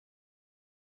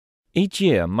Each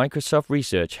year, Microsoft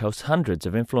Research hosts hundreds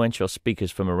of influential speakers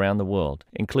from around the world,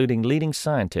 including leading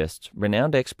scientists,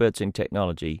 renowned experts in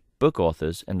technology, book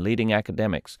authors, and leading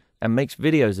academics, and makes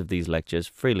videos of these lectures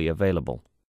freely available.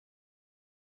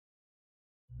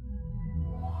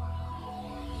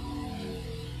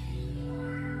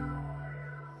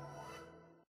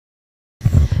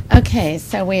 Okay,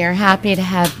 so we are happy to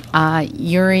have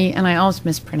Yuri, and I always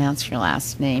mispronounce your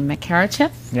last name,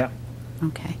 Makarychev? Yeah.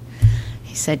 Okay.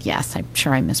 He said yes. I'm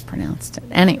sure I mispronounced it.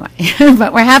 Anyway,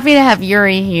 but we're happy to have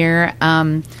Yuri here.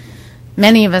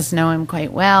 Many of us know him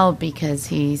quite well because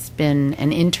he's been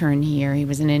an intern here. He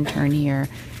was an intern here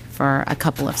for a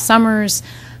couple of summers,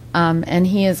 and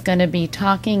he is going to be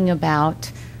talking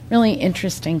about really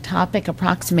interesting topic,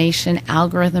 approximation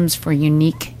algorithms for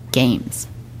unique games.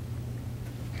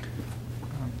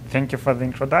 Thank you for the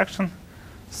introduction.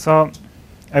 So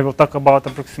I will talk about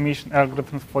approximation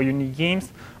algorithms for unique games.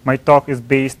 My talk is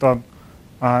based on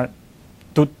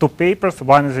two papers.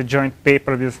 One is a joint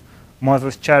paper with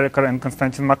Moses Charikar and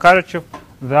Konstantin Makarychev.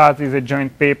 The other is a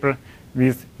joint paper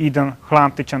with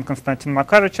Chlamtac and Konstantin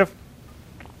Makarychev.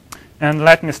 And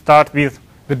let me start with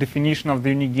the definition of the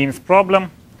unique games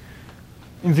problem.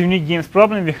 In the unique games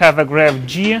problem, we have a graph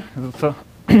G. So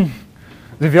the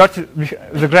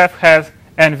graph has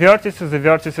n vertices. The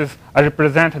vertices are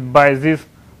represented by this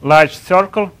large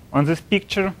circle on this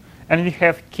picture, and we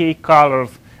have k colors.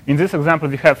 In this example,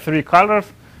 we have 3 colors,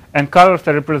 and colors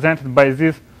are represented by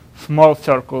these small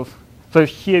circles. So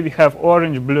here we have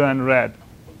orange, blue, and red.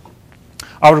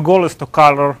 Our goal is to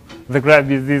color the graph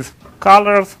with these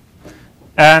colors,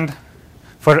 and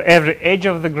for every edge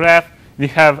of the graph, we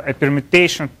have a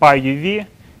permutation pi uv,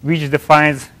 which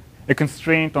defines a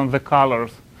constraint on the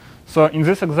colors. So in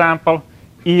this example,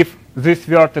 if this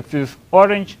vertex is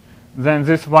orange, then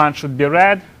this one should be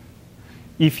red.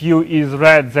 If u is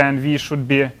red, then v should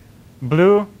be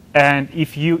blue. And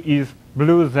if u is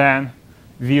blue, then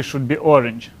v should be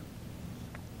orange.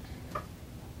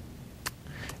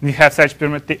 We have such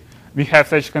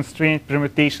constraint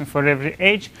permutation for every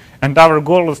edge. And our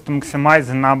goal is to maximize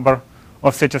the number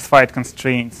of satisfied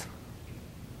constraints.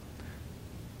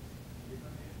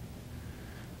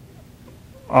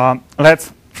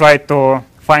 Let's try to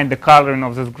find the coloring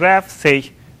of this graph.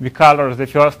 Say we color the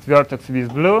first vertex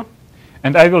with blue,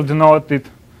 and I will denote it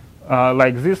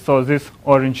like this. So this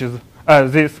orange is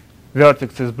this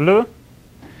vertex is blue.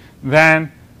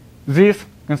 Then this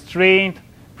constraint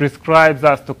prescribes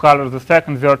us to color the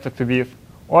second vertex with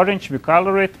orange. We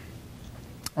color it,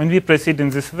 and we proceed in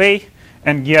this way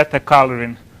and get a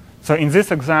coloring. So in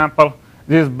this example,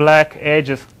 these black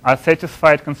edges are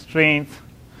satisfied constraints,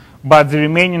 but the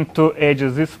remaining 2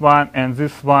 edges, this one and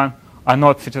this one, are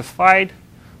not satisfied.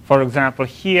 For example,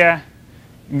 here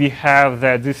we have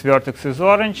that this vertex is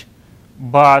orange,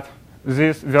 but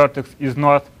this vertex is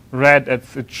not red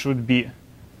as it should be.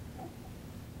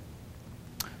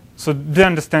 So do you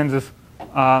understand this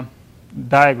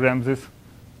diagram, this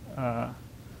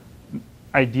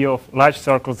idea of large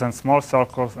circles and small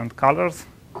circles and colors?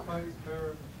 Pi is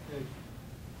per edge.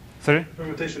 Sorry?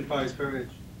 Permutation pi is per edge.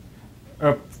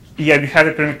 Yeah, we have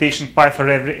a permutation pi for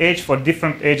every edge. For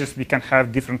different edges, we can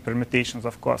have different permutations,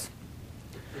 of course.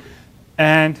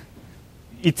 And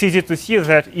it's easy to see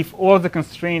that if all the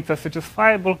constraints are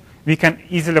satisfiable, we can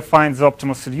easily find the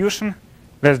optimal solution.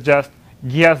 Let's just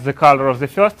guess the color of the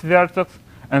first vertex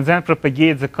and then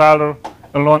propagate the color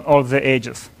along all the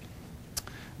edges.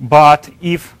 But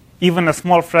if even a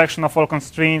small fraction of all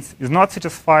constraints is not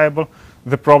satisfiable,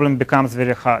 the problem becomes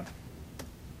very hard.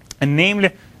 And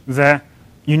namely, the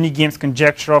Unique Games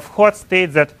Conjecture of Hot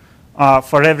states that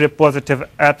for every positive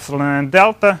epsilon and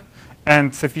delta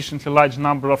and sufficiently large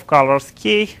number of colors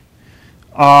k,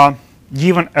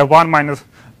 given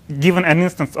an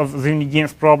instance of the Unique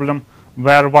Games problem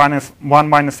where 1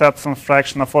 minus epsilon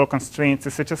fraction of all constraints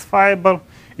is satisfiable,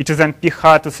 it is then p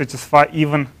hard to satisfy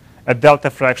even a delta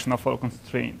fraction of all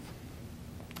constraints.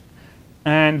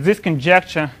 And this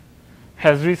conjecture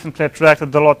has recently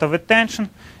attracted a lot of attention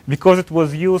because it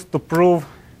was used to prove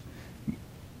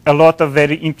a lot of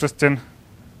very interesting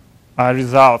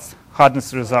results,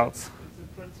 hardness results. It's in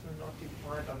principle not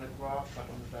defined on the graph, but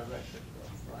on the directed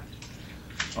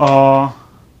graph, right?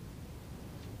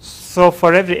 So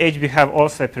for every edge, we have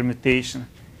also a permutation.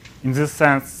 In this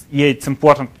sense, yeah, it's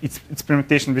important. It's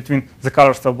permutation between the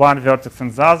colors of one vertex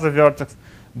and the other vertex.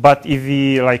 But if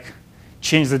we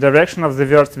change the direction of the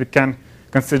vertex, we can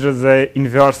consider the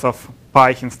inverse of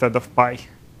pi instead of pi.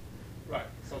 Right.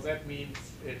 So that means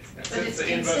since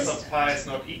the inverse of pi is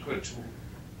not equal to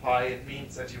pi, it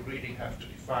means that you really have to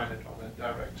define it on a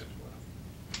directed graph.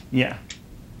 Yeah.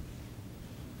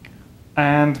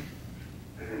 And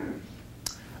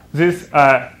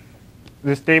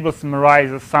This table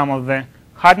summarizes some of the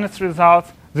hardness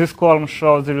results. This column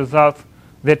shows the results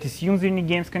that assume the Unique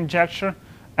Games Conjecture,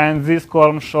 and this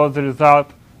column shows the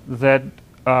results that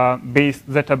are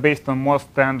based on more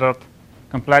standard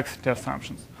complexity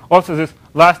assumptions. Also, this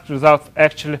last result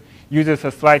actually uses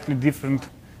a slightly different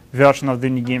version of the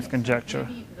Unique Games Conjecture.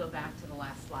 Maybe you can go back to the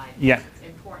last slide. Yeah. It's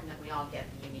important that we all get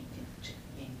the Unique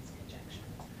Games Conjecture.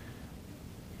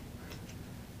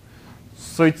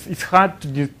 So it's hard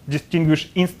to distinguish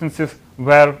instances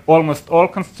where almost all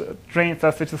constraints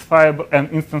are satisfiable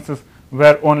and instances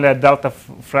where only a delta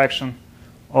fraction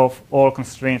of all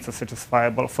constraints are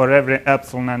satisfiable for every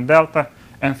epsilon and delta,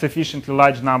 and sufficiently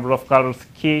large number of colors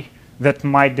k that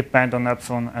might depend on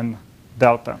epsilon and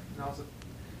delta. Now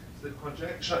the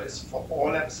conjecture is for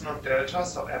all epsilon delta,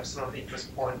 so epsilon equals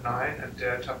 0.9 and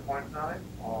delta 0.9,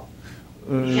 or?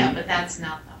 Yeah, but that's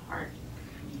not the hard.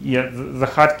 Yeah, the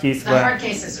hard case. The hard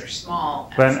cases are small.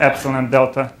 When epsilon and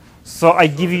delta. So I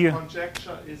give you. The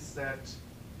conjecture is that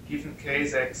given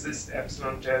case exists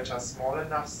epsilon delta small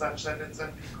enough such that it's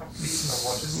NP complete, or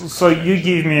what is? So you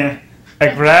give me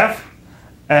a graph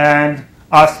and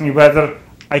ask me whether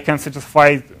I can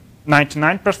satisfy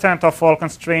 99% of all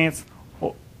constraints,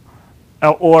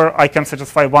 or I can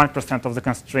satisfy 1% of the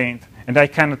constraint, and I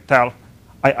cannot tell.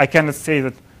 I cannot say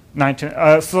that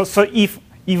 90. So if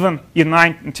even if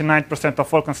 99%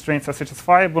 of all constraints are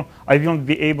satisfiable, I won't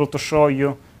be able to show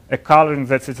you a coloring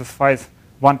that satisfies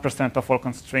 1% of all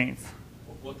constraints.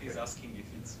 What he's asking if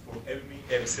it's for every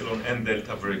epsilon and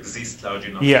delta there exists large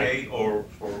enough Yeah. k, or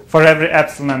for every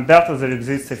epsilon and delta there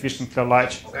exists sufficiently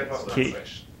large That was my k.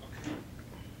 question.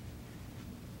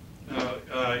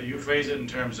 You phrase it in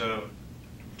terms of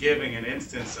giving an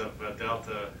instance of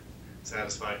delta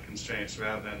satisfied constraints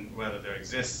rather than whether there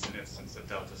exists an instance of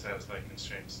delta satisfied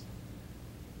constraints.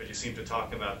 But you seem to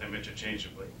talk about them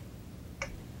interchangeably.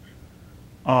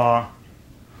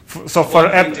 So for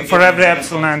every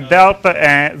epsilon and delta,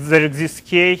 there exists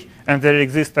k, and there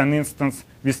exists an instance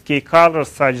with k colors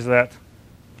such that.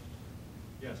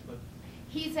 Yes, but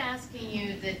He's asking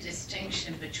you the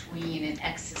distinction between an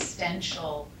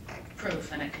existential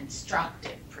proof and a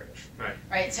constructive proof. right.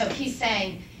 Right? So he's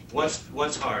saying,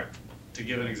 What's hard? To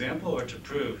give an example or to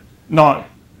prove? No,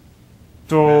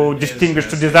 to That is distinguish,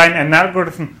 to as- design an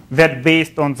algorithm that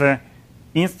based on the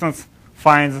instance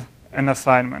finds an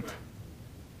assignment.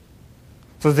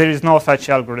 So there is no such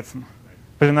algorithm,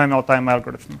 polynomial time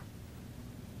algorithm.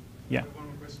 Yeah, One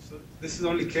more question. So this is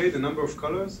only k, the number of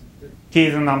colors? k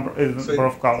is the number of It's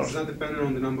colors. not dependent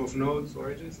on the number of nodes or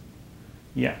edges?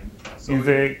 Yeah, So in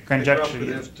the a graph conjecture. could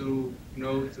Yeah. have two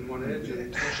nodes and one edge.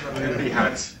 And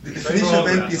The definition of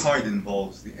NP hard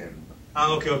involves the M.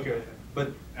 Okay.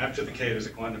 But after the k, there's a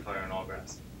quantifier in all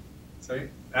graphs. Sorry?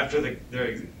 After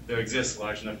there exists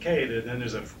large enough k, then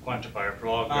there's a quantifier for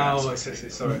all graphs. Oh, I see.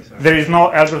 Sorry. There is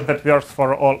no algorithm that works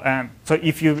for all n. So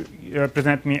if you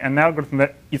present me an algorithm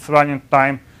that its running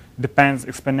time depends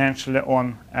exponentially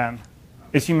on n,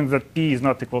 assuming that p is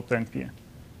not equal to np.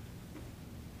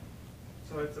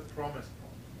 So it's a promise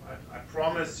problem. I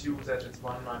promise you that it's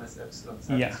 1 minus epsilon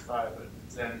Yeah. satisfiable.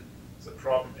 Then the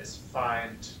problem is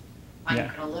find I'm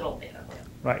Yeah. a little bit of it.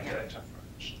 Right. delta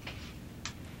fraction.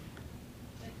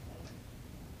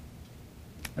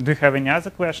 Do you have any other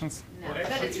questions? No, Well, but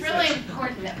actually, it's it's really actually-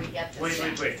 important that we get this. Wait.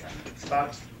 answer.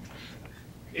 But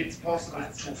it's possible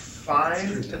to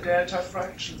find a delta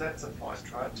fraction. That's the point,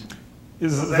 right?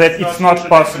 Is So that that's it's not not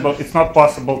possible? It's not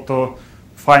possible to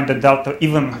find a delta,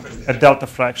 even a delta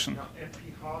fraction. Now, NP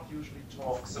hard usually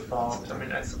talks about. I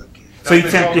mean, So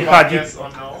it's NP hard. Yes or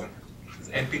no?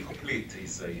 NP complete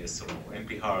is a yes or no.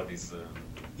 NP hard is.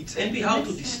 It's NP hard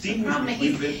to That's the distinguish problem.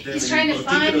 between He's- them he's and trying in to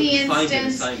find the particular to find an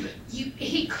instance. assignment.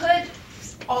 He could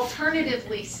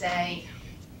alternatively say,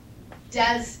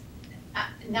 does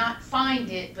not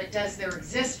find it, but does there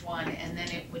exist one, and then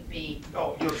it would be.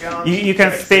 No, you're guaranteed. You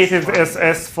can to state it access one.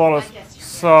 as follows. I guess you're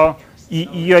So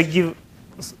guaranteed.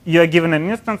 you are given an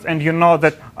instance, and you know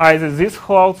that either this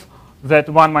holds, that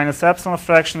 1 minus epsilon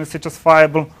fraction is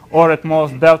satisfiable, or at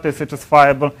most delta is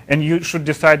satisfiable, and you should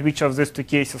decide which of these two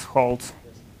cases holds.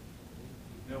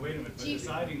 No, wait a minute. But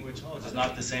deciding which holds is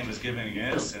not the same as giving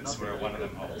an instance where one of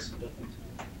them holds.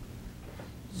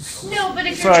 No, but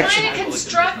if So you're actually- trying to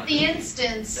construct the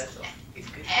instance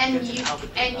and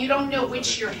you don't know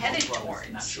which you're headed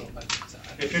towards.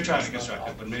 If you're trying to construct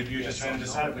it, but maybe you're just trying to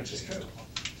decide which is true.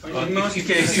 In most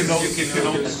cases, you can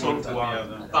only solve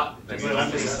one. But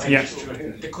Yeah.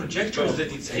 the conjecture is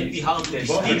that it can be hard to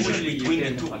distinguish between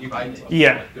the two, right?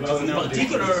 Yeah. In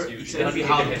particular, it can be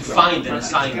hard to find an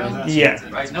assignment. Yeah.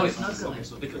 Right? No, it's not so.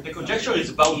 So the conjecture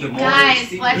is about the model.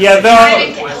 Guys,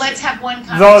 Yeah, let's have one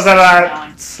conversation Those are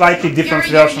going. slightly different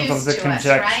You're versions of used the to us,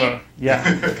 conjecture. right? Yeah.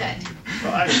 Good.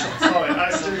 Sorry,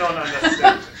 I still don't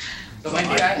understand. So maybe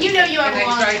I, You know you have can a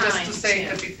long I try just time to say it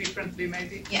to- a bit differently,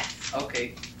 maybe? Yes.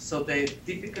 Okay, so the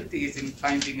difficulty is in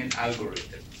finding an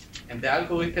algorithm. And the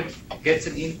algorithm gets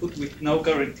an input with no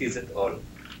guarantees at all.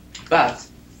 But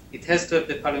it has to have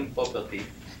the following property.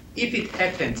 If it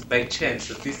happens by chance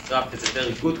that this graph has a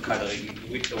very good coloring,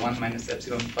 in which the 1 minus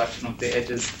epsilon fraction of the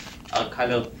edges are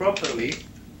colored properly,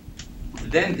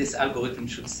 then this algorithm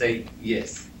should say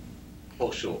yes,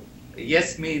 for sure.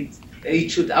 Yes means it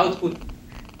should output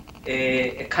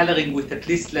a coloring with at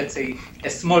least, let's say, a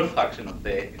small fraction of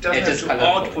the It doesn't edges have to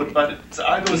colored output, properly. but the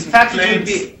algorithm In fact, it claims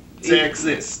will be, they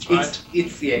exist, right?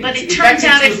 It's yeah. But it in turns fact,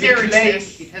 out it if should be there claimed-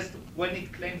 exists- It has to, when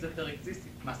it claims that there exists,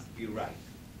 it must be right.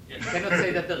 You cannot say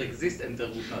that there exists and there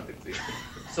would not exist.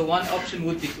 So one option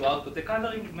would be to output the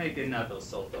coloring, maybe another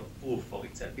sort of proof for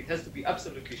itself. It has to be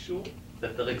absolutely sure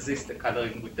that there exists a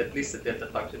coloring with at least a delta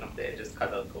fraction of the edges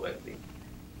colored correctly.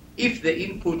 If the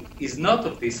input is not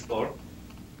of this form,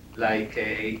 like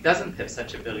it doesn't have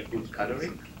such a very good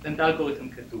coloring, then the algorithm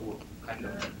can do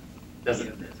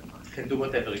can do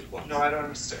whatever it wants. No, I don't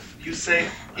understand. You say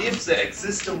if there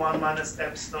exists a 1 minus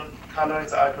epsilon coloring,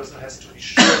 the algorithm has to be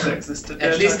sure there exists a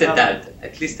delta At least a color. delta.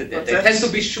 At least a delta. It has to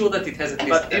be sure that it has at least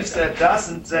But a if delta. that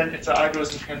doesn't, then the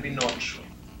algorithm can be not sure.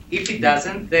 If it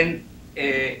doesn't, then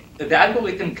the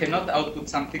algorithm cannot output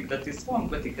something that is wrong,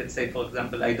 but it can say, for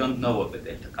example, I don't know of a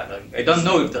delta coloring. I don't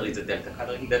know if there is a delta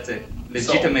coloring. That's a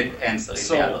legitimate answer in the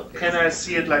So other case. can I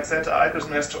see it like that? The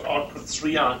algorithm has to output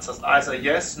 3 answers, either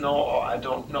yes, no, or I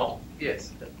don't know.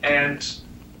 Yes. And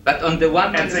But on the one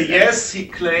and hand, the yes, he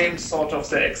claims sort of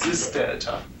there exists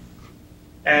delta.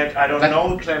 And I don't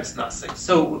know, he claims nothing.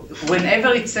 So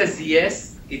whenever it says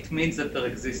yes, it means that there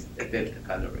exists a delta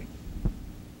coloring.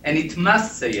 And it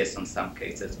must say yes on some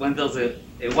cases. When there's a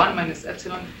 1 minus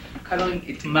epsilon coloring,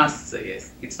 it must say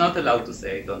yes. It's not allowed to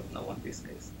say I don't know in this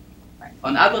case. Right.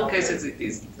 On other cases, it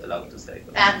isn't allowed to say I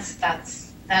don't know.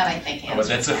 That I think But answers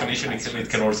that's that definition, question. it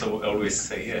can also always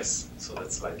say yes. So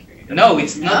that's like... No,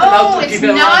 it's not No, allowed to it's give a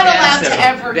wrong not allowed answer. to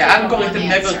ever The give a wrong algorithm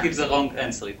never answer. gives a wrong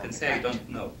answer. It can say I don't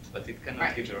know, but it cannot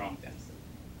Right. give a wrong answer.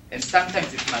 And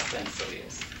sometimes it must answer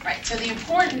yes. Right, so the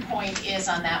important point is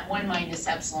on that 1 minus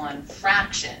epsilon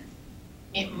fraction,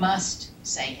 it must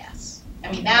say yes. I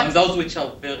mean, On that's those which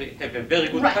are have a very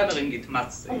good Right. coloring, it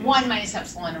must say yes. 1 minus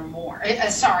epsilon or more.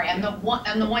 Sorry, on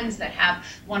the ones that have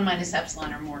 1 minus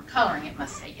epsilon or more coloring, it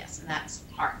must say yes, and that's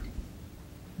hard.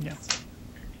 Yeah.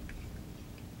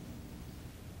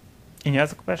 Any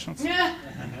other questions? Yeah.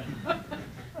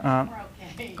 Uh, We're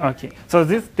okay. Okay, so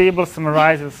this table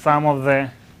summarizes some of the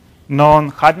known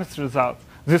hardness results.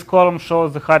 This column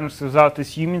shows the hardness result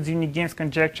assuming the Unique Games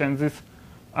Conjecture, and this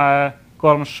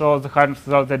column shows the hardness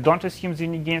result that don't assume the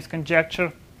Unique Games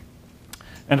Conjecture.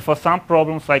 And for some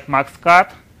problems like max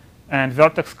cut and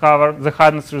vertex cover, the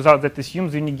hardness result that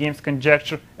assumes the Unique Games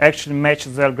Conjecture actually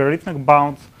matches the algorithmic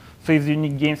bounds. So if the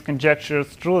Unique Games Conjecture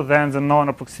is true, then the known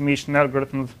approximation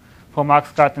algorithms for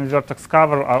max cut and vertex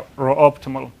cover are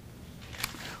optimal.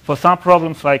 For some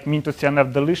problems like mean to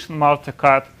CNF deletion,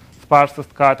 multi-cut,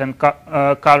 sparsest cut, and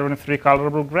coloring 3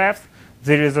 colorable graphs,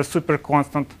 there is a super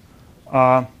constant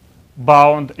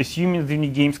bound assuming the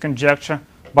Unique Games Conjecture,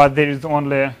 but there is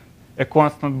only a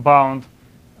constant bound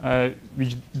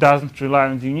which doesn't rely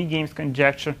on the Unique Games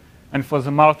Conjecture. And for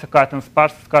the multi-cut and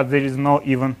sparsest cut, there is no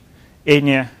even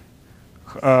any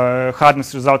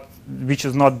hardness result which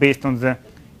is not based on the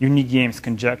Unique Games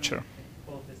Conjecture.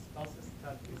 For the sparsest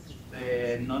cut, is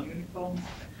the non-uniform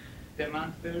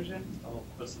demand version, or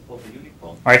first of all the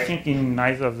uniform? I think in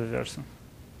neither of the versions.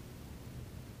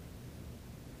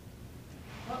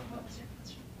 What was your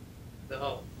question? There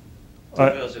are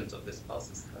two versions of the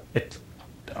sparsest cut.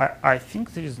 I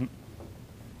think there is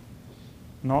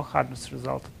no hardness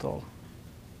result at all.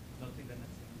 Nothing that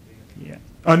I've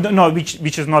seen in the- No,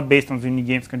 which is not based on the Unique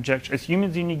Games Conjecture.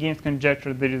 Assuming the Unique Games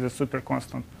Conjecture, there is a super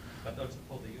constant But also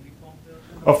for the uniform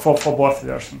version? for both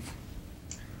versions.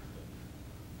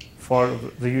 For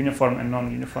the uniform and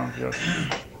non-uniform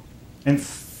versions. And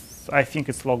I think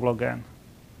it's log n.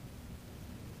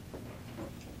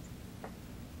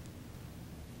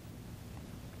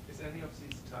 Is any of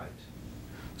these tight?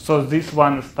 So this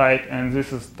one is tight and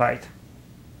this is tight.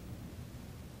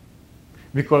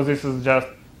 Because this is just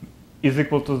is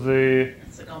equal to the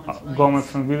Gomez-Williamson.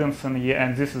 Gomez-Williamson, yeah,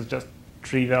 and this is just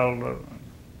trivial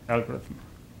algorithm.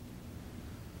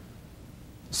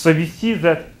 So we see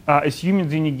that assuming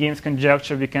the unique games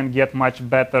conjecture, we can get much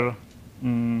better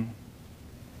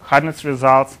hardness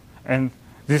results, and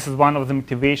this is one of the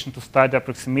motivations to study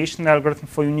approximation algorithm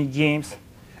for unique games.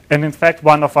 And in fact,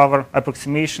 one of our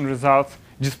approximation results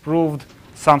disproved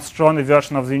some stronger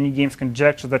version of the unique games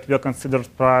conjecture that were considered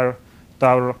prior to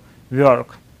our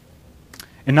work.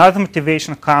 Another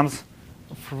motivation comes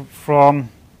from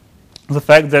the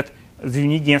fact that the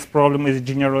unique games problem is a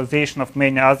generalization of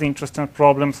many other interesting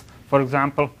problems. For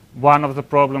example, one of the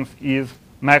problems is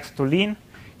max to lean.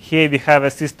 Here we have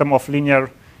a system of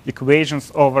linear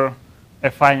equations over a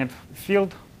finite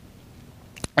field.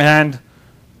 And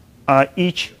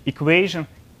each equation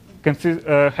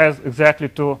has exactly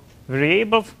two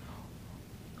variables.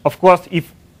 Of course,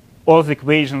 if all the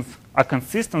equations are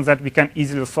consistent, that we can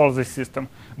easily solve the system.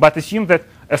 But assume that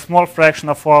a small fraction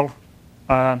of all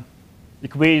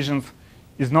equations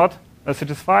is not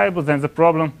satisfiable, then the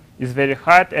problem is very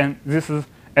hard. And this is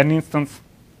an instance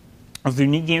of the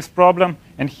unique games problem.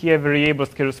 And here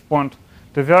variables correspond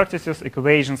to vertices,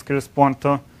 equations correspond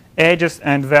to edges,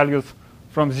 and values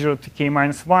from 0 to k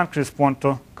minus 1 correspond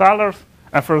to colors.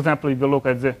 And for example, if we look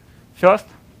at the first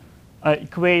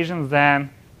equation, then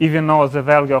if we know the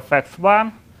value of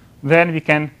x1, then we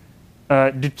can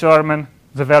determine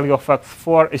the value of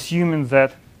x4, assuming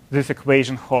that this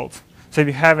equation holds. So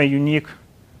we have a unique,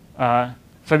 so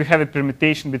we have a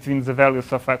permutation between the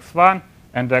values of x1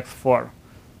 and x4.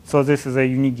 So this is a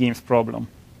unique games problem.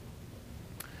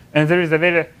 And there is a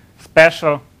very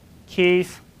special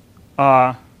case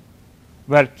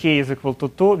where k is equal to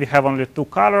 2. We have only two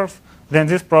colors. Then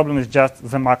this problem is just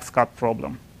the max cut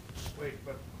problem. Wait,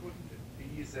 but couldn't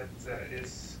it be that there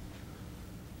is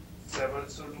several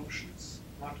solutions,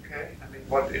 not k? I mean,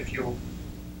 what if you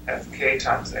have k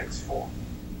times x4?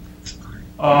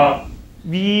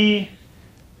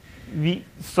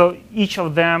 So each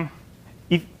of them,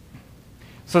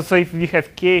 so if we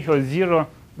have k or 0,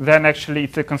 then actually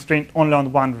it's a constraint only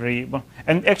on one variable.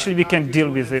 And actually we can deal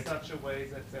with it. In such a way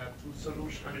that there are two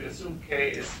solutions. I mean, assume k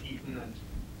is even and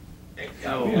x.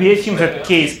 We assume that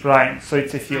k is prime, so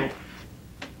it's a field.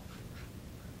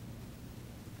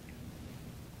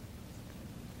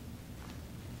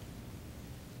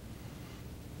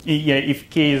 Yeah, if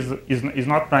k is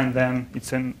not prime, then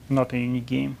it's not a unique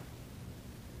game.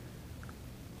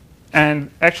 And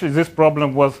actually this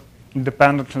problem was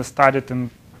independently studied, and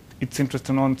it's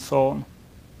interesting on its own.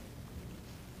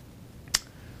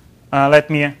 Let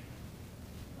me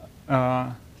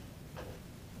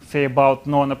say about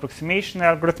non-approximation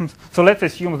algorithms. So let's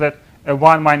assume that a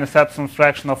 1 minus epsilon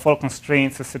fraction of all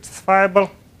constraints is satisfiable.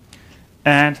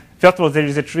 And first of all, there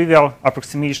is a trivial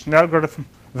approximation algorithm,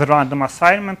 the random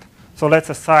assignment. So let's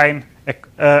assign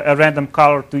a random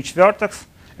color to each vertex,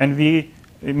 and we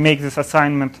make this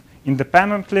assignment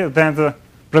independently. Then the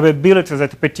probability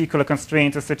that a particular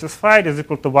constraint is satisfied is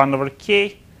equal to 1 over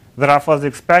k. Therefore, the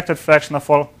expected fraction of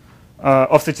all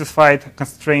of satisfied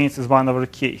constraints is 1 over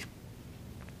k.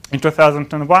 In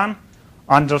 2001,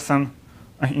 Anderson,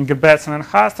 Ingebrigtsen, and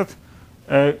Hastert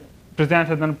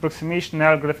presented an approximation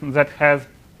algorithm that has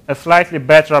a slightly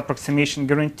better approximation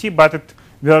guarantee, but it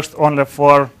works only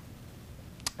for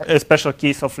a special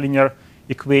case of linear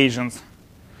equations.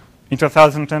 In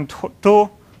 2002,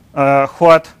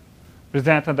 Huat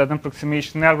presented an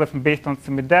approximation algorithm based on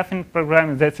semidefinite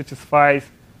programming that satisfies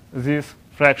this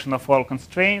fraction of all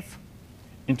constraints.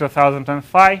 In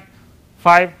 2005,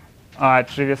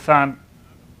 Trevisan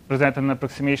presented an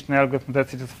approximation algorithm that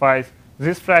satisfies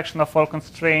this fraction of all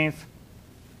constraints.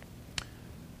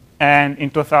 And in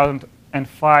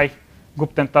 2005,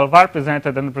 Gupta and Talwar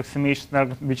presented an approximation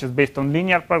algorithm which is based on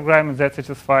linear programming that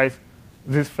satisfies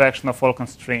this fraction of all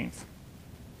constraints.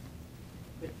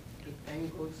 But if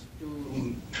n goes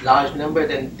to large number,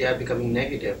 then they are becoming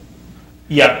negative.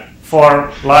 Yeah,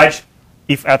 for large,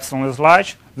 if epsilon is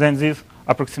large, then these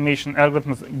approximation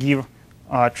algorithms give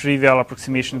trivial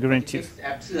approximation guarantees. It's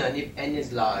epsilon if n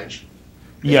is large.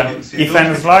 Yeah, if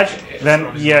n is large,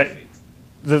 then yeah,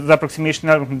 the approximation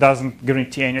algorithm doesn't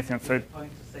guarantee anything. So The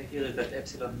point to say here is that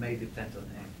epsilon may depend on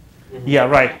n. yeah,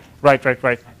 right.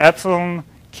 Epsilon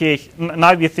k.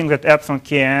 Now we think that epsilon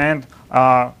k and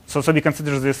so we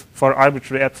consider this for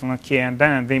arbitrary epsilon k and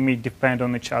n, and they may depend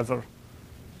on each other.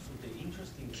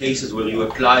 Cases where you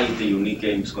apply the unique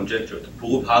games conjecture to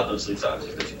prove hardness results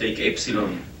is that you take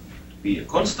epsilon to be a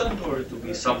constant or to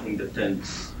be something that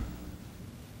tends.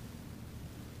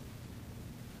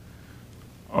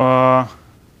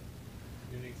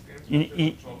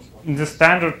 In the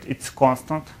standard, it's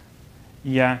constant.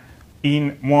 Yeah,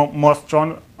 in more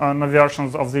strong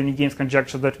versions of the Unique Games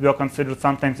Conjecture that were considered,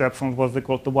 sometimes epsilon was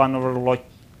equal to 1 over log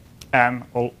n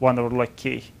or 1 over log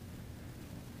k.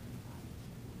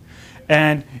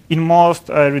 And in most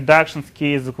reductions,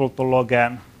 k is equal to log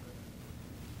n.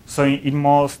 So in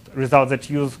most results that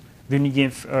use the Unique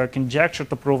Games Conjecture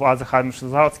to prove other hardness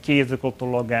results, k is equal to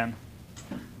log n.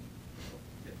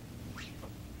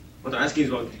 What I'm asking is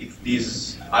about if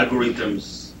these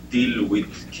algorithms deal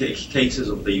with cases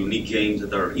of the unique games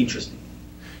that are interesting.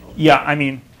 Yeah, I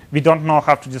mean, we don't know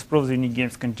how to disprove the Unique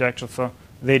Games Conjecture, so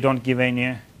they don't give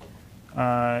any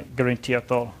guarantee at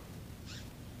all.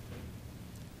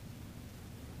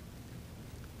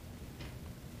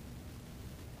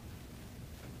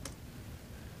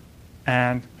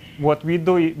 And what we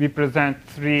do, we present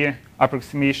 3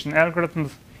 approximation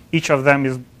algorithms. Each of them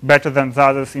is better than the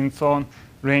others in its own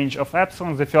range of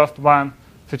epsilon. The first one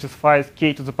satisfies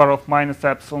k to the power of minus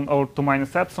epsilon over 2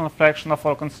 minus epsilon fraction of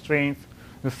all constraints.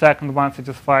 The second one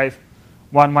satisfies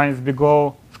 1 minus big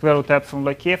O square root epsilon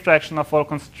log k fraction of all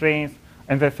constraints.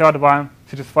 And the third one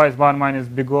satisfies 1 minus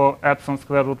big O epsilon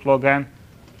square root log n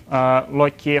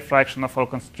log k fraction of all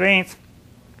constraints.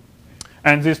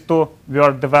 And these two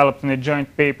were developed in a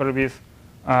joint paper with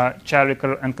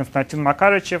Charikar and Konstantin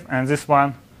Makarychev, and this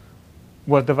one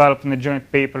was developed in a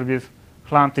joint paper with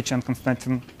Chlamtac and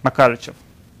Konstantin Makarychev.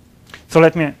 So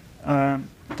let me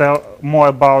tell more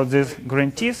about these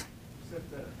guarantees.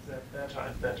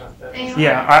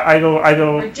 Yeah, I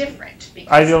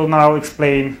will now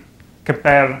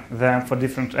compare them for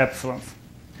different epsilons.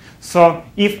 So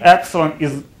if epsilon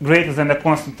is greater than a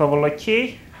constant over log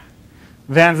k,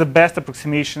 then the best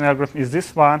approximation algorithm is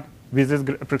this one with this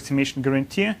approximation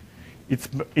guarantee. It's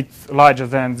larger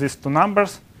than these two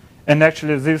numbers, and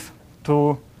actually these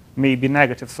two may be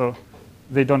negative, so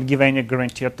they don't give any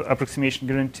guarantee approximation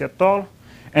guarantee at all.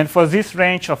 And for this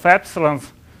range of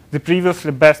epsilons, the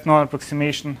previously best known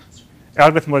approximation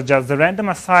algorithm was just the random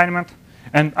assignment,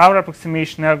 and our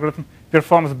approximation algorithm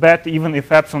performs better even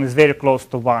if epsilon is very close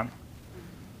to 1.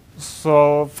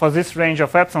 So for this range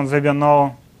of epsilons, there were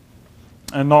no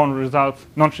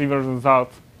non-trivial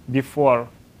results before.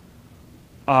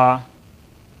 Now,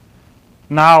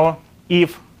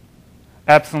 if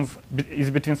epsilon is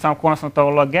between some constant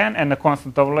over log n and a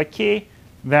constant over log k,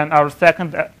 then our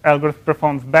second algorithm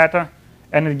performs better,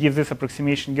 and it gives this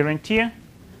approximation guarantee.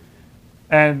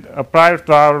 And prior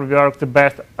to our work, the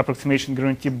best approximation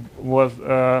guarantee was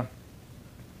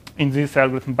in this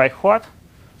algorithm by Hot.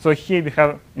 So here we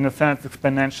have, in a sense,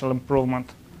 exponential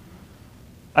improvement.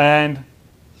 And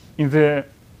in the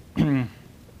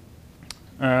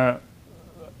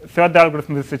third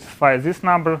algorithm, we satisfy this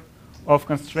number of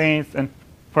constraints, and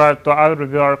prior to our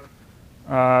work,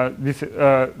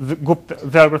 the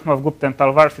algorithm of Gupta and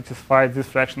Talvar satisfies this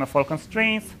fraction of all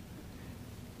constraints.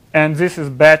 And this is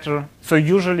better. So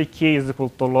usually k is equal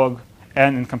to log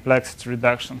n in complexity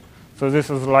reduction. So this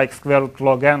is like square root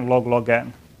log n, log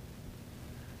n.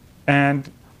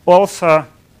 And also,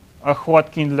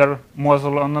 Hot, Kindler,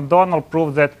 Mosel, and O'Donnell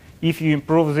proved that if you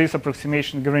improve these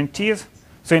approximation guarantees,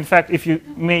 so in fact, if you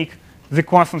make the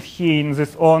constant here in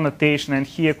this own notation and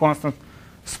here constant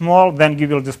small, then you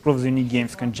will disprove the Unique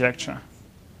Games Conjecture.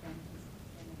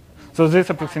 So these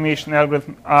approximation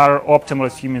algorithms are optimal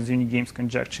assuming the Unique Games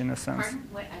Conjecture in a sense.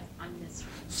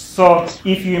 So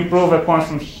if you improve a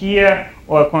constant here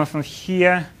or a constant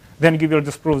here, then you will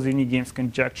disprove the Unique Games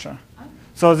Conjecture.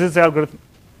 So this algorithm,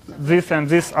 this and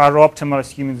this are optimal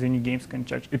assuming the Unique Games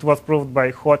Conjecture. It was proved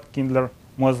by Hot, Kindler,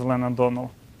 Mosel, and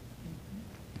O'Donnell.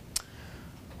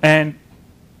 And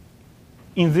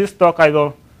in this talk, I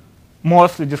will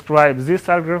mostly describe this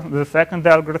algorithm, the second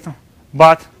algorithm,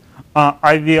 but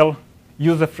I will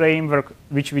use a framework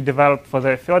which we developed for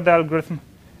the third algorithm.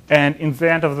 And in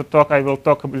the end of the talk, I will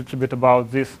talk a little bit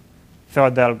about this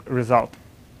third result.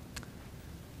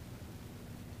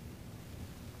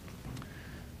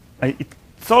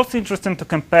 It's also interesting to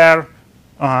compare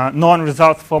known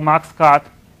results for max cut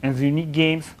and the unique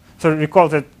games. So recall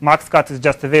that max cut is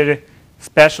just a very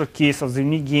special case of the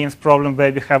unique games problem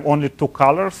where we have only two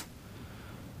colors.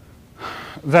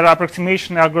 There are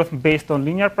approximation algorithm based on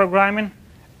linear programming,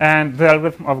 and the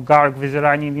algorithm of Garg,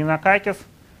 Vizirani, and Linakaitis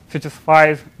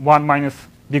satisfies 1 minus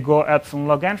big O epsilon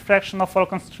log n fraction of all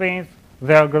constraints.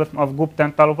 The algorithm of Gupta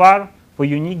and Talvar for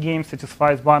unique games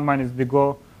satisfies 1 minus big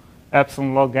O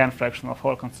epsilon log n fraction of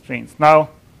all constraints. Now,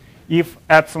 if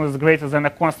epsilon is greater than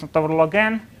a constant over log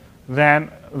n,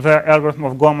 then the algorithm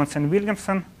of Gomans and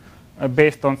Williamson,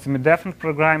 based on semidefinite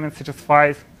programming,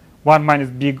 satisfies 1 minus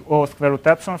big O square root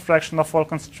epsilon fraction of all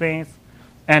constraints.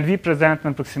 And we present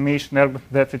an approximation algorithm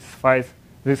that satisfies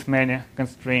this many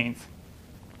constraints.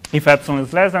 If epsilon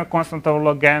is less than constant over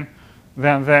log n,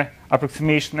 then the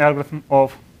approximation algorithm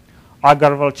of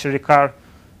Agarwal,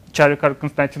 Charikar,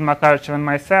 Konstantin Makarychev, and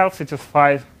myself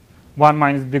satisfies 1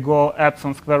 minus big O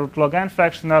epsilon square root log n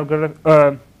fraction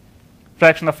algorithm,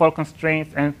 fraction of all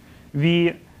constraints, and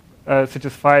V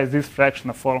satisfies this fraction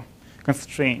of all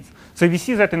constraints. So we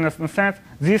see that in a sense,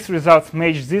 these results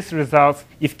match these results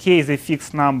if k is a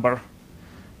fixed number.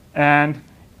 And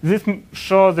this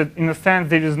shows that in a sense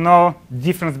there is no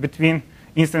difference between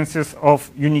instances of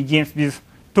unique games with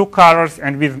 2 colors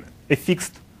and with a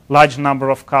fixed large number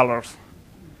of colors.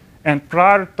 And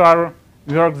prior to our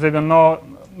work, there were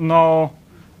no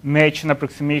matching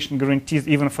approximation guarantees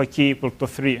even for k equal to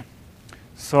 3.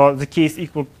 So the case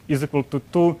is equal to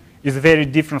 2 is very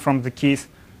different from the case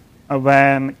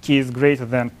when k is greater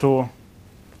than 2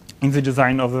 in the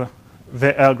design of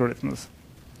the algorithms.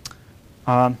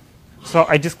 So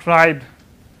I described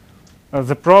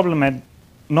the problem and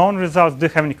known results. Do you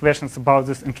have any questions about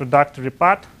this introductory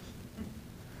part?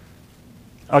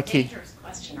 Okay. Dangerous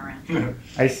question around.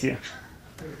 I see.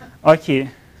 Okay.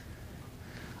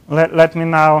 Let me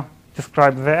now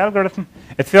describe the algorithm.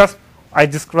 At first, I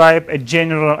describe a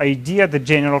general idea, the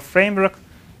general framework.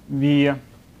 We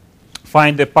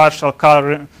find the partial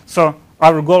coloring. So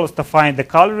our goal is to find the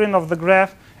coloring of the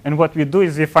graph. And what we do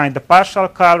is we find the partial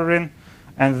coloring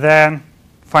and then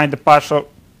find the partial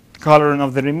coloring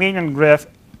of the remaining graph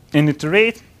and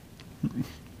iterate.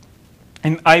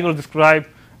 And I will describe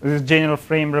this general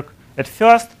framework at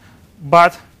first,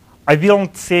 but I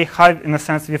won't say how, in a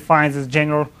sense, we find this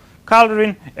general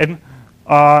coloring. And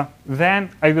then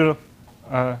I will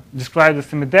describe the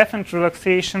semidefinite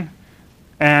relaxation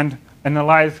and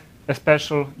analyze a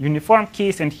special uniform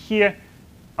case. And here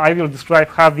I will describe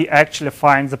how we actually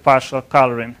find the partial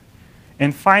coloring.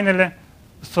 And finally,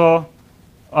 so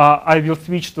I will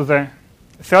switch to the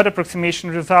third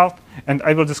approximation result, and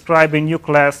I will describe a new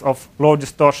class of low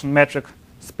distortion metric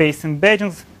space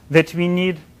embeddings that we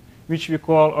need, which we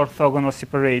call orthogonal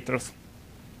separators.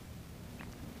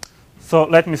 So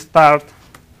let me start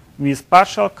with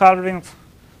partial colorings.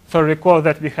 So recall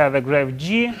that we have a graph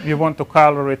G. We want to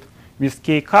color it with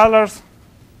k colors.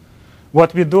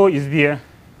 What we do is we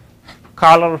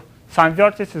color some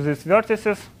vertices with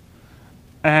vertices.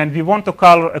 And we want to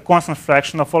color a constant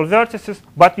fraction of all vertices,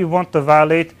 but we want to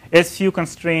violate as few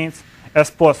constraints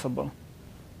as possible.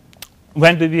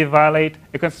 When do we violate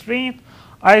a constraint?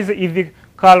 Either if we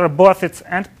color both its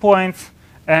endpoints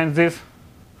and this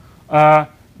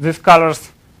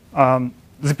colors,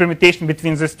 the permutation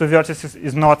between these two vertices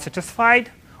is not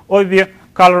satisfied, or we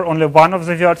color only one of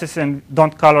the vertices and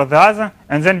don't color the other,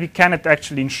 and then we cannot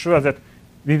actually ensure that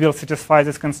we will satisfy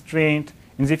this constraint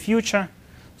in the future.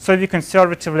 So we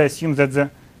conservatively assume that the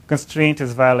constraint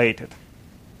is violated.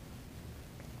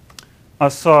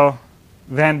 So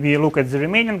then we look at the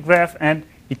remaining graph and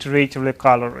iteratively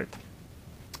color it.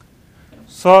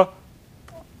 So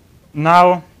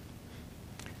now,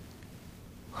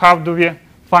 how do we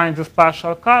find this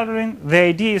partial coloring? The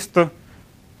idea is to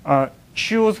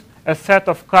choose a set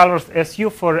of colors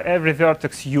SU for every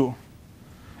vertex U.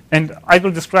 And I will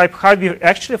describe how we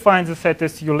actually find the set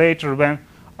SU later when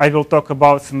I will talk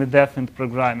about semidefinite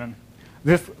programming.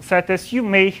 This set SU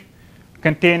may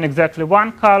contain exactly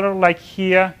one color like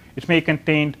here. It may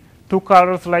contain 2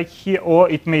 colors like here, or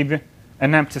it may be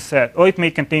an empty set, or it may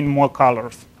contain more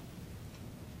colors.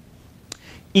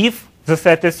 If the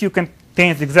set SU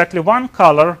contains exactly one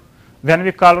color, then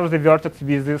we color the vertex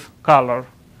with this color.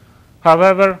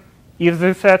 However, if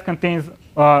the set contains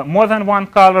more than one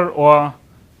color or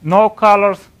no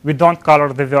colors, we don't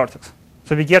color the vertex.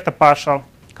 So we get a partial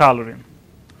coloring.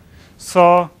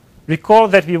 So recall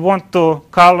that we want to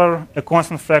color a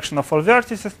constant fraction of all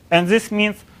vertices, and this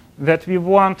means that we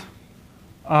want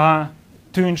to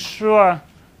ensure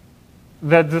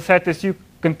that the set SU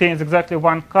contains exactly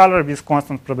one color with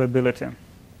constant probability.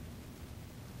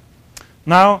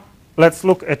 Now let's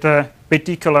look at a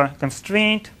particular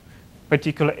constraint,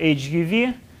 particular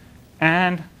HUV,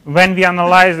 and when we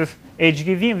analyze this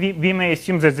HUV, we may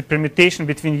assume that the permutation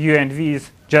between U and V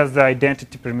is just the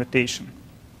identity permutation.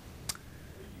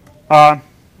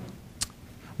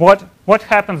 What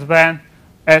happens when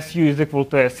SU is equal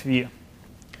to SV?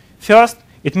 First,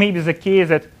 it may be the case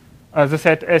that the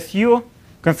set SU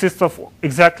consists of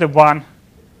exactly one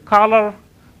color.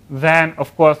 Then,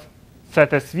 of course,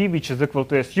 set SV, which is equal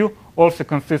to SU, also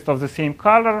consists of the same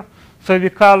color. So we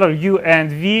color U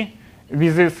and V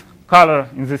with this color,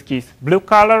 in this case, blue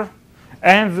color.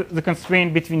 And the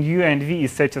constraint between U and V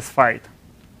is satisfied.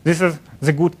 This is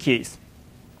the good case.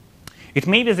 It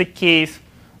may be the case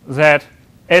that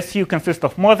SU consists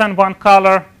of more than one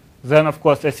color, then of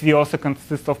course SV also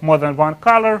consists of more than one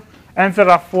color, and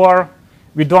therefore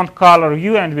we don't color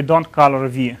U and we don't color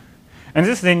V. And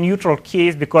this is a neutral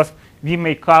case because we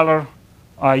may color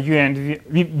U and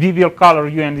V. We will color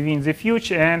U and V in the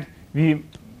future, and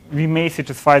we may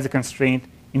satisfy the constraint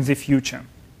in the future.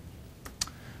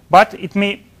 But it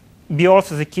may be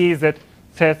also the case that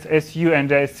sets SU and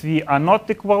SV are not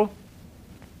equal.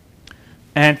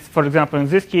 And for example, in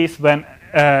this case, when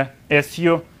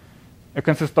SU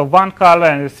consists of one color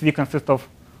and SV consists of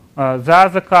the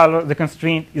other color, the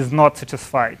constraint is not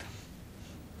satisfied.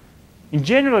 In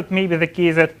general, it may be the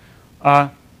case that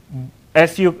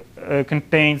SU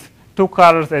contains two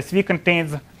colors, SV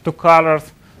contains two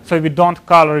colors, so we don't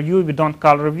color U, we don't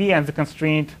color V, and the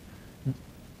constraint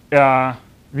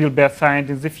will be assigned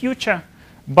in the future.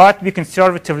 But we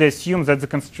conservatively assume that the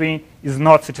constraint is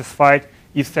not satisfied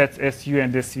if sets SU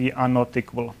and SV are not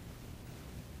equal.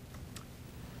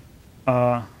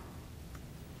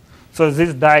 So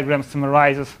this diagram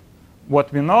summarizes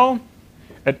what we know.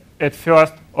 At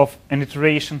first of an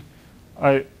iteration,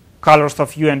 colors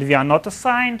of U and V are not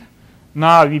assigned.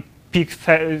 Now we pick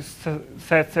sets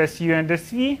SU and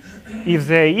SV. If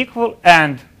they are equal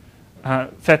and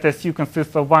set SU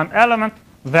consists of one element,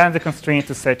 then the constraint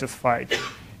is satisfied.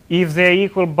 If they are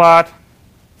equal but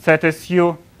set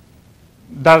SU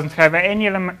doesn't have any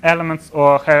elements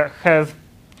or has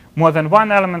more than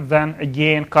one element, then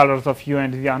again colors of U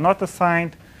and V are not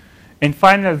assigned. And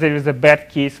finally, there is a bad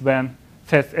case when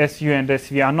sets SU and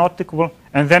SV are not equal,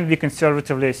 and then we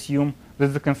conservatively assume that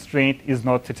the constraint is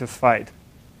not satisfied.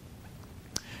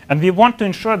 And we want to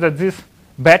ensure that this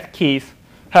bad case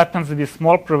happens with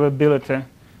small probability,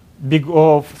 big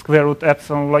O of square root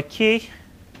epsilon log k.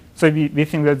 So we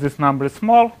think that this number is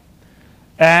small.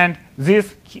 And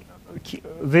this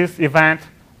event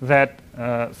that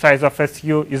size of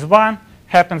SU is 1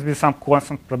 happens with some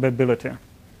constant probability.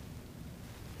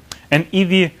 And if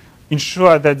we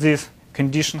ensure that this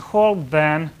condition holds,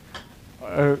 then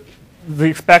the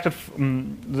expected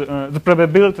the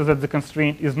probability that the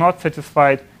constraint is not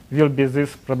satisfied will be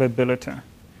this probability,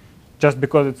 just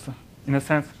because it's in a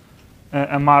sense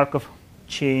a Markov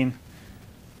chain.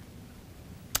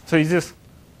 So is this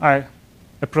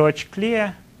approach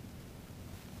clear?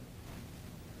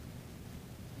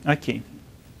 Okay.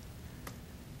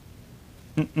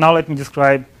 Now let me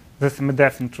describe the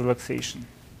semidefinite relaxation.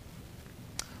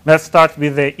 Let's start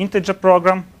with the integer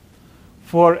program.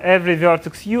 For every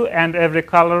vertex U and every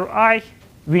color I,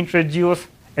 we introduce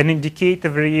an indicator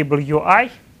variable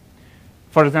UI.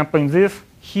 For example, in this,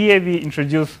 here we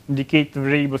introduce indicator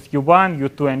variables U1,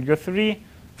 U2, and U3.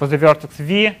 For the vertex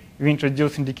V, we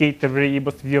introduce indicator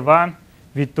variables V1,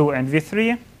 V2, and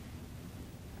V3.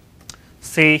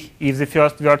 Say if the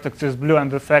first vertex is blue and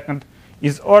the second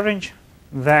is orange,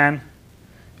 then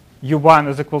U1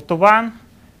 is equal to 1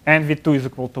 and V2 is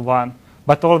equal to 1.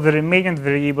 But all the remaining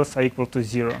variables are equal to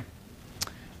 0.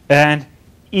 And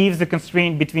if the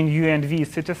constraint between U and V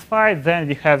is satisfied, then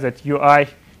we have that UI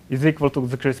is equal to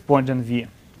the corresponding V.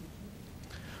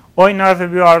 Or in other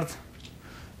words,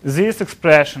 this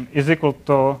expression is equal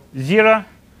to 0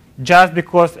 just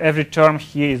because every term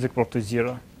here is equal to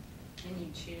 0. Can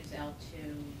you choose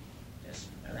L2 just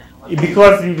for that?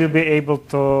 Because we will be able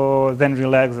to then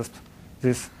relax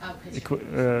this.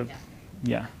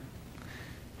 Yeah.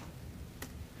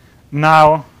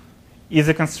 Now, if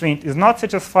the constraint is not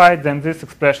satisfied, then this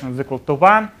expression is equal to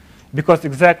 1, because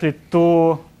exactly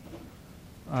two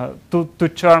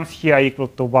terms here are equal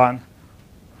to 1.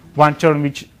 One term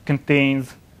which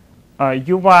contains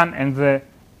U1 and the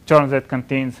term that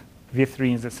contains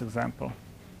V3 in this example.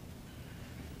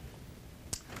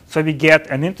 So we get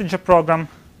an integer program.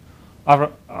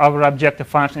 Our objective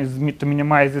function is to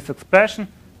minimize this expression,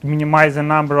 to minimize the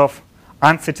number of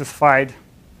unsatisfied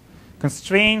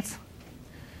constraints.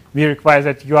 We require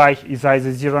that UI is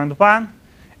either 0 and 1.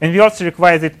 And we also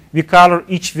require that we color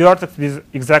each vertex with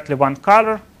exactly one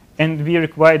color. And we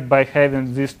require it by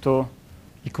having these two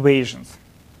equations.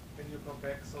 Can you come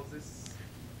back? So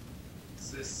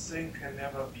this thing can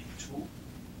never be 2?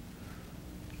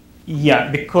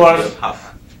 Yeah, because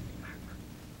half.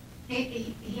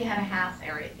 He had a half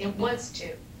area. It was 2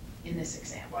 in this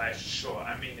example. Well, sure.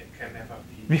 I mean, it can never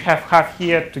be. we have half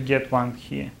here to get 1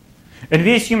 here. And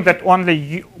we assume that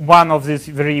only one of these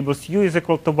variables U is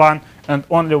equal to 1 and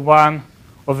only one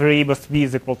of variables V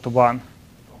is equal to 1.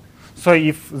 So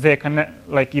if they connect,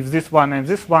 like if this one and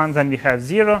this one, then we have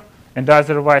 0. And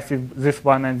otherwise, if this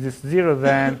one and this 0,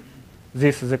 then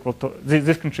this is equal to,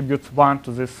 this contributes 1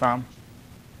 to this sum.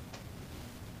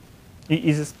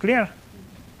 Is this clear?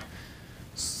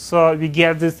 So we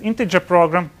get this integer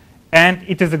program. And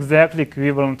it is exactly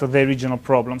equivalent to the original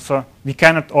problem. So we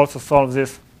cannot also solve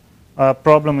this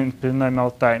problem in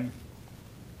polynomial time.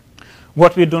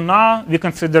 What we do now, we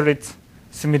consider it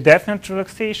semidefinite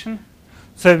relaxation.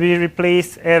 So we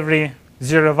replace every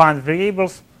 0, 1 variable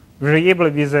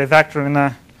with a vector in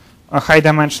a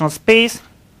high-dimensional space.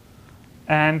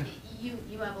 And you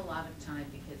have a lot of time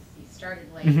because you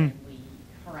started late and we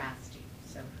harassed you.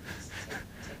 So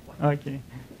take one. Okay.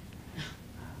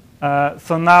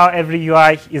 So now every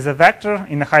UI is a vector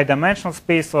in a high-dimensional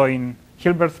space or in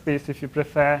Hilbert space, if you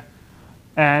prefer.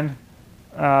 And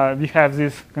we have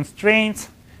these constraints.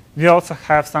 We also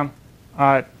have some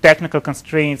technical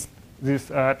constraints, these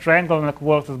triangle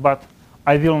inequalities, but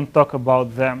I won't talk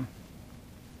about them.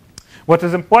 What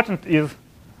is important is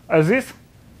this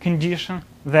condition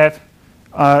that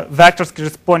vectors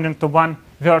corresponding to one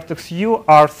vertex U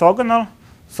are orthogonal.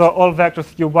 So all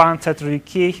vectors U1, etc.,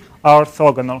 Uk are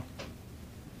orthogonal.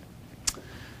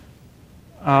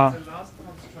 The last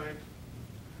constraint,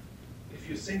 if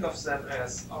you think of them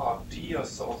as RT or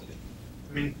so,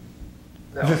 I mean,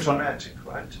 they're automatic,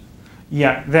 right?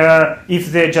 Yeah,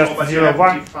 if they're just but 0, 1. You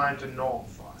haven't defined a norm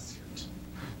for us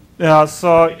yet.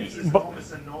 So if this norm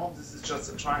is a norm, this is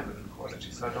just a triangle inequality,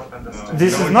 so I don't understand.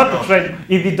 This is not a triangle.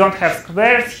 If we don't have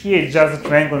squares here, it's just a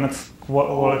triangle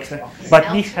inequality. Okay.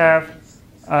 But we have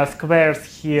squares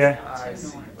here.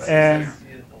 And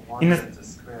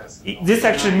this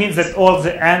actually means that all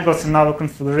the angles in our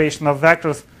configuration of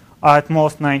vectors are at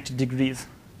most 90 degrees.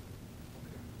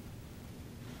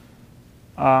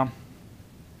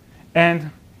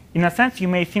 And in a sense, you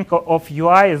may think of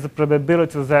UI as the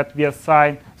probability that we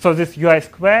assign. So this UI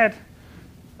squared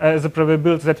is the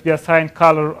probability that we assign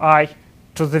color I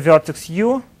to the vertex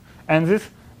U. And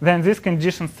then this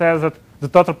condition says that the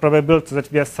total probability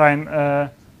that we assign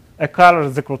a color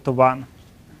is equal to 1.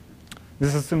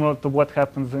 This is similar to what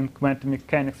happens in quantum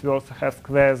mechanics. We also have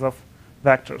squares of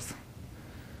vectors.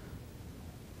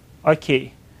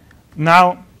 OK.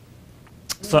 Now,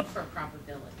 so for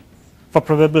probabilities. For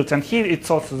probability. And here it's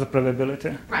also the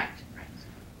probability. Right.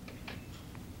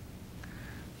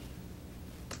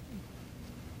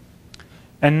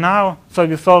 And now, so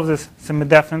we solve this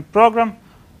semidefinite program,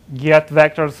 get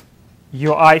vectors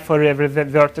ui for every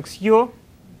vertex u.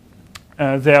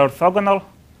 They are orthogonal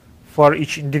for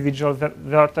each individual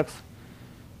vertex.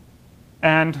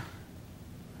 And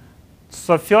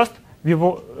so first, we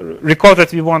will recall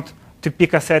that we want to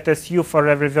pick a set as u for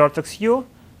every vertex u.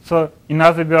 So in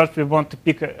other words, we want to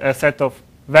pick a set of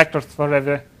vectors for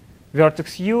every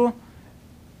vertex u.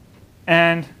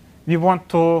 And we want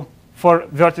to, for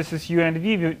vertices u and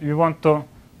v, we want to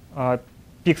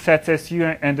pick sets as u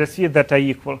and as v that are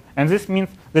equal. And this means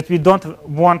that we don't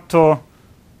want to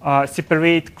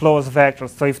separate closed vectors.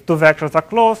 So if two vectors are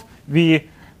close, we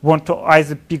want to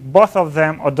either pick both of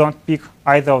them or don't pick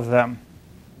either of them.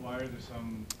 Why are there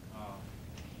some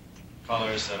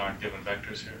colors that aren't given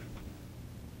vectors here?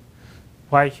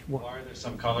 Why are there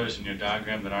some colors in your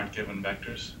diagram that aren't given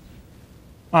vectors?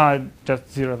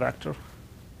 Just 0 vector.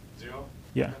 0?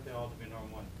 Yeah. I thought they all to be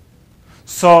norm 1.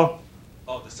 So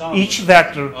the sum each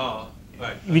vector,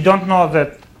 right. We don't know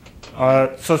that.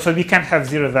 So we can have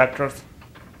 0 vectors.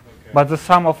 Okay. But the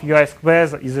sum of ui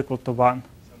squares is equal to 1.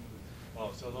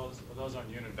 So those aren't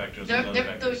unit vectors.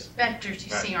 Those vectors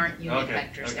you see aren't unit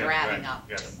vectors. Okay, they're adding up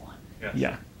yes. to 1. Yes.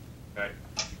 Yeah. Right.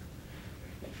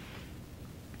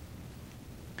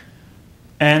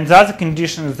 And the other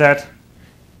condition is that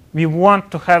we want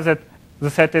to have that the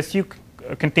set SU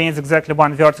contains exactly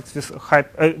one vertex with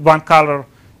one color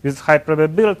with high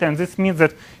probability. And this means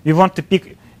that we want to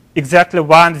pick exactly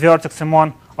one vertex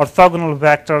among orthogonal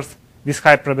vectors with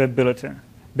high probability,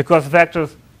 because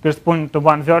vectors corresponding to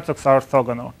one vertex are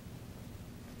orthogonal.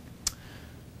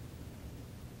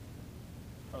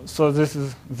 So this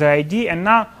is the idea. And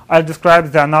now I'll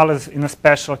describe the analysis in a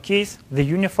special case, the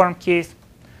uniform case.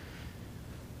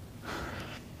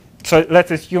 So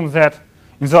let's assume that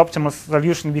in the optimal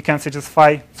solution we can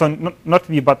satisfy, so not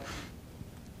V, but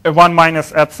a 1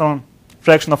 minus epsilon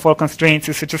fraction of all constraints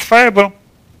is satisfiable.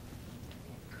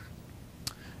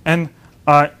 And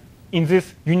in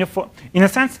this uniform, in a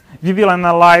sense, we will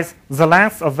analyze the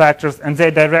lengths of vectors and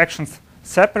their directions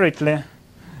separately.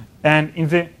 And in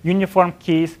the uniform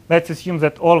case, let's assume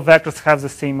that all vectors have the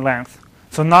same length.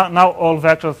 So now all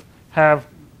vectors have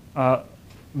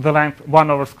the length 1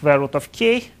 over square root of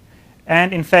k.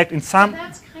 And in fact, in some... So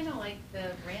that's kind of like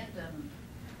the random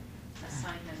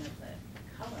assignment of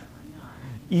the color,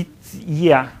 or not?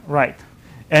 Yeah, right.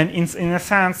 And in a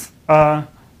sense,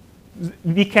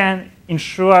 we can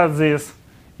ensure this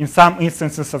in some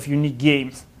instances of unique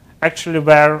games, actually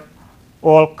where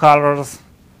all colors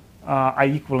are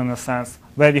equal in a sense,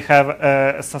 where we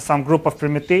have some group of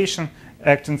permutation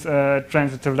acting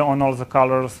transitively on all the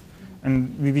colors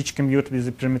and which commute with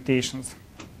the permutations.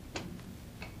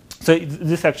 So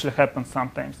this actually happens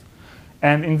sometimes.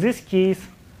 And in this case,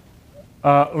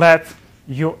 let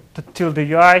u tilde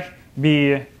ui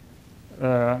be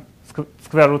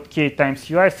square root k times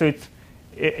ui, so it's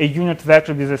a unit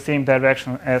vector with the same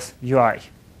direction as ui.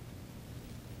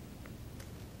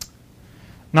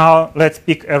 Now let's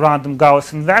pick a random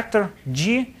Gaussian vector,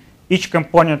 g. Each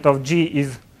component of g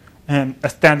is a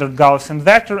standard Gaussian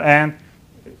vector, and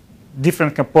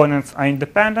different components are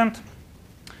independent.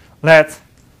 Let's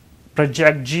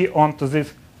project g onto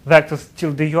this vector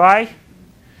tilde ui.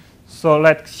 So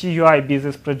let cui be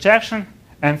this projection,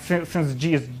 and since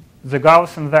g is the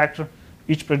Gaussian vector,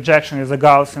 each projection is a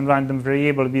Gaussian random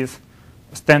variable with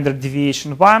standard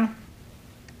deviation 1.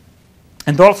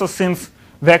 And also, since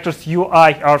vectors ui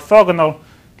are orthogonal,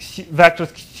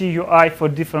 vectors cui for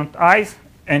different i's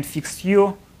and fixed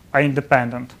u are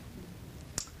independent.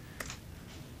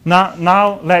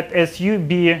 Now let SU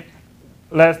be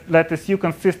let SU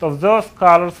consist of those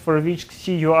colors for which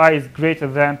cui is greater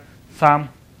than some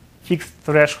fixed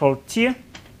threshold t,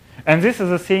 and this is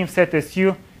the same set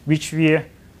SU which we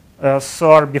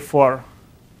saw before.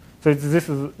 So this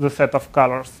is the set of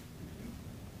colors,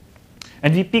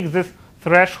 and we pick this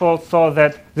threshold so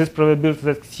that this probability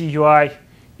that cui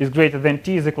is greater than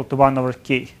t is equal to 1 over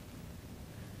k.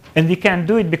 And we can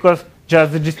do it because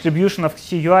just the distribution of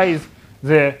cui is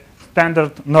the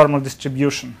standard normal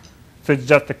distribution. So it's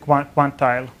just a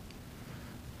quantile.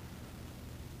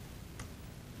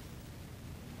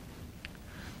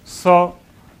 So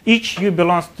each u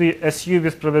belongs to SU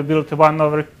with probability 1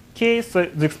 over k, so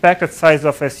the expected size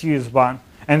of SU is 1.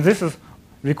 And this is,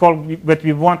 recall that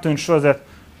we want to ensure that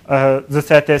the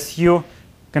set SU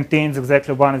contains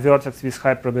exactly one vertex with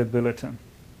high probability.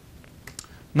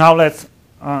 Now let's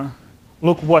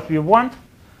look what we want.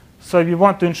 So we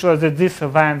want to ensure that this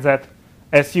event that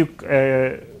SU,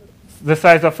 the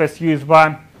size of SU is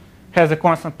 1, has a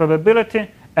constant probability,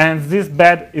 and this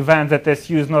bad event that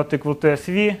SU is not equal to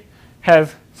SV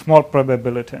has small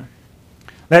probability.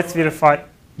 Let's verify.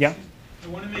 Yeah? I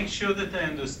want to make sure that I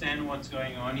understand what's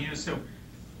going on here. So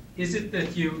is it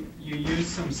that you use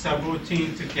some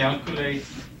subroutine to calculate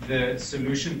the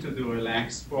solution to the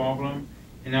relaxed problem,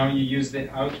 and now you use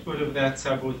the output of that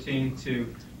subroutine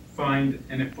to find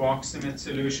an approximate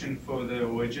solution for the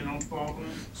original problem?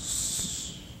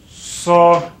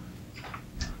 So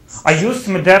I use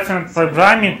semidefinite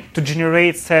programming to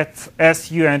generate sets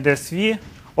SU and SV,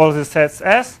 all the sets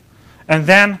S, and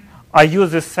then I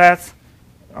use the sets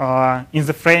in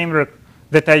the framework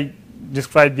that I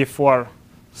described before.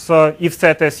 So if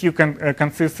set SU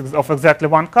consists of exactly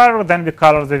one color, then we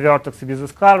color the vertex with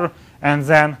this color, and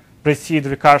then proceed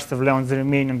recursively on the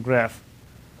remaining graph.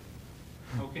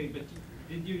 Okay, but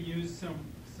did you use some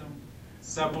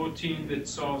subroutine that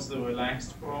solves the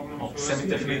relaxed problem?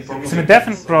 Semidefinite program.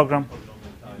 Semidefinite program.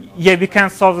 Yeah, we can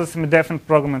solve the semidefinite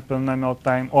program in polynomial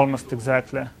time almost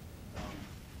exactly.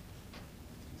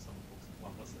 So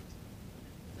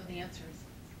the answer is?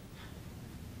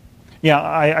 Yeah,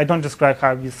 I don't describe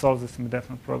how we solve the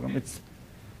semidefinite program. It's,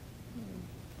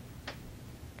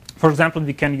 for example,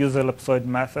 we can use the ellipsoid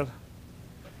method.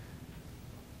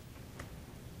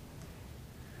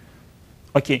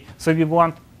 Okay, so we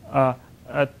want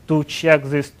to check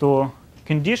these two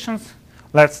conditions.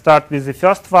 Let's start with the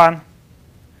first one.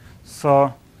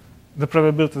 So the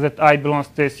probability that I belongs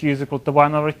to SU is equal to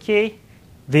 1 over k.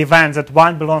 The events that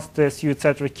 1 belongs to SU,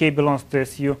 etc., k belongs to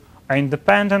SU are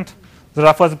independent.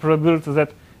 Therefore, the probability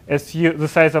that SU, the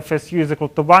size of SU is equal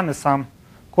to 1 is some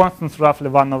constant, roughly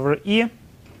 1 over e.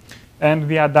 And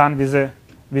we are done with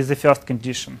the first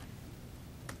condition.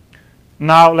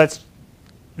 Now let's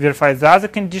verify the other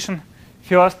condition.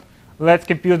 First, let's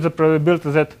compute the probability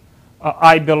that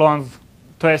I belongs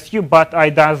to SU, but I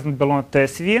doesn't belong to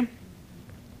SV.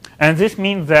 And this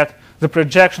means that the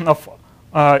projection of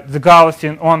the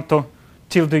Gaussian onto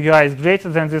tilde ui is greater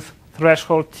than this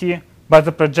threshold t, but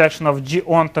the projection of g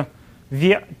onto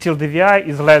v tilde vi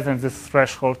is less than this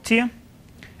threshold t.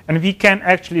 And we can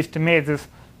actually estimate this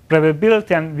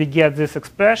probability, and we get this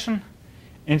expression.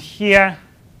 And here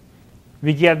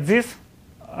we get this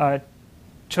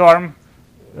term.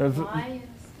 Why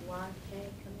is log k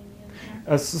coming in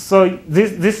there? So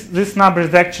this number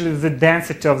is actually the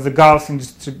density of the Gaussian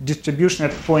distribution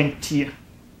at point t.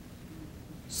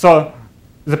 So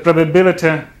the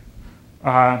probability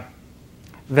that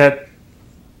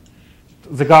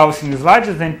the Gaussian is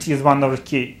larger than t is 1 over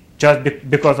k, just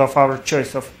because of our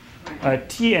choice of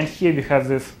t. And here we have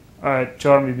this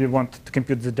term we want to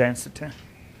compute the density.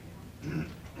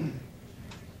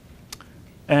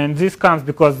 And this comes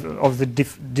because of the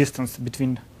distance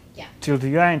between tilde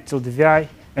ui and tilde vi,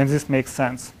 and this makes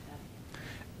sense.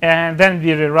 And then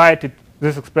we rewrite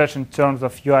this expression in terms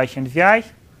of ui and vi.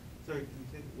 Sorry,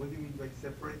 what do you mean by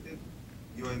separated?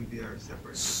 Ui and vi are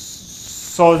separated.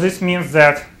 So this means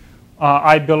that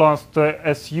I belongs to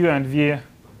SU and V,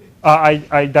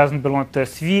 I doesn't belong to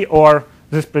SV, or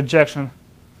this projection,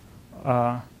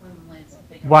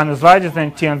 one is larger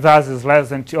than T and the other is less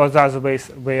than T, or the other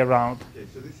way around. Okay,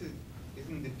 so this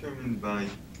isn't determined by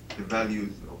the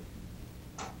values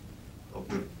of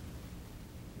the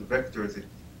vectors. It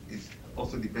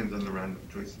also depends on the random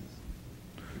choices.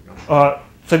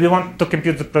 So we want to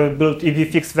compute the probability if we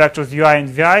fix vectors ui and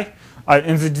vi,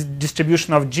 and the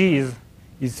distribution of G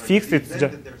is fixed. It's just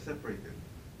that they're separated.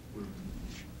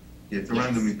 Yeah, it's a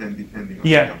random event depending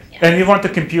on and we want to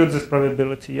compute this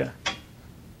probability. And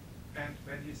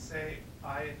when you say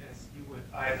I in SV with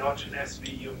I not in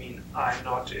SV, you mean I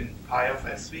not in pi of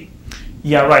SV?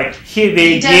 Yeah, right. Here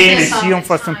we again assume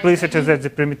for simplicity that the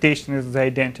permutation is the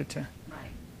identity.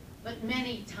 Right. But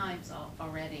many times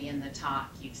already in the talk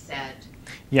you've said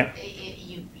you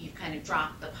kind of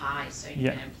dropped the pi, so you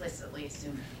can implicitly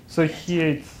assume. So here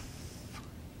it's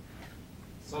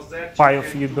so that pi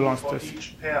of u belongs to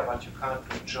each pair, but you can't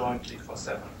do jointly for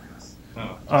 7 pairs.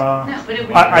 No, but it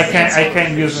would I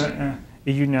can use a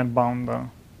union bound though.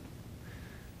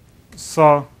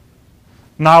 So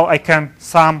now I can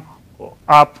sum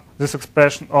up this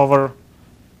expression over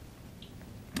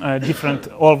different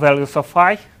all values of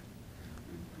I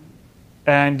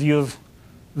and use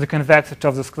the convexity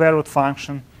of the square root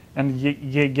function, and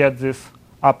you get this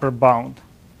upper bound.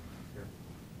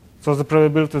 So the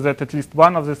probability that at least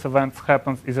one of these events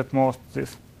happens is at most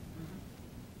this.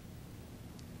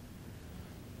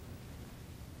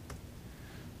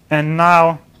 And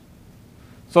now,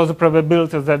 so the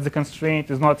probability that the constraint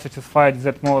is not satisfied is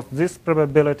at most this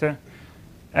probability.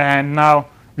 And now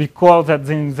we call that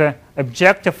in the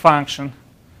objective function,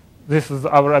 this is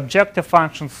our objective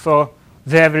function, so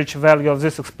the average value of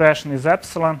this expression is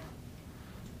epsilon.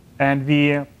 And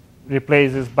we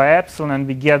replace this by epsilon, and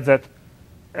we get that,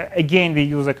 again, we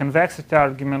use a convexity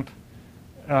argument,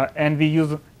 and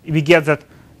we get that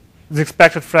the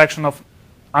expected fraction of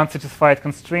unsatisfied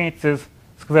constraints is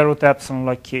square root epsilon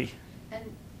log k. And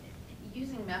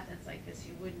using methods like this,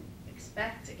 you wouldn't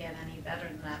expect to get any better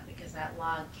than that, because that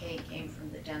log k came from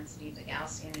the density of the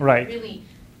Gaussian. And right. You really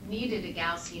needed a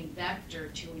Gaussian vector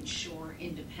to ensure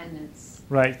independence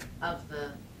right. of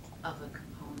the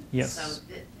component. Yes. So,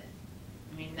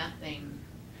 I mean, nothing.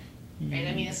 Right?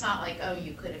 I mean, it's not like, oh,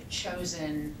 you could have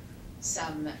chosen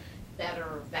some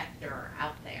better vector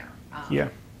out there.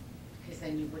 Because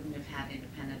then you wouldn't have had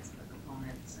independence of the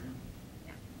components. And,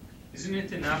 Isn't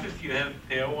it enough if you have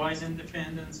pairwise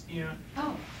independence here?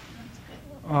 Oh, that's good.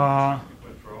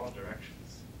 But for all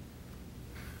directions.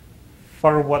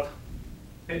 For what?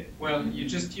 Well, you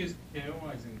just used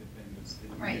pairwise independence.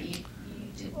 Right, you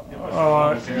did.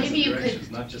 Maybe you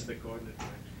could. Not just the coordinate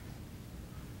direction.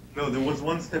 No, there was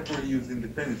one step where you used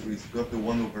independence, where you got the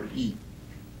 1 over e.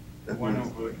 That 1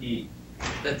 over e.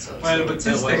 That's well, but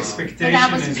since the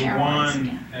expectation is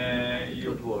 1,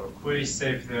 you're pretty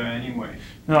safe there anyway.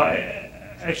 No,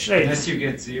 actually, unless you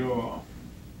get 0.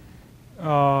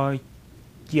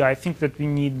 Yeah, I think that we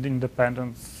need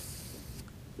independence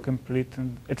complete,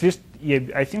 and at least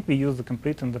I think we use the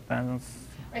complete independence.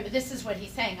 Right, but this is what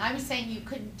he's saying. I was saying you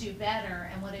couldn't do better,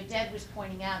 and what Oded was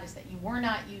pointing out is that you were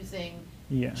not using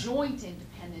joint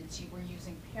independence, you were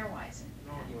using pairwise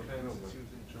independence.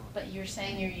 But you're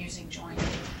saying you're using joint.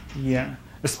 Yeah,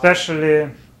 especially.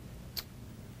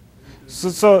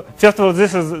 So first of all,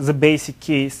 this is the basic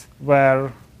case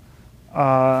where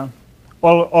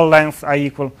all lengths are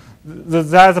equal.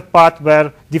 The other part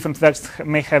where different vectors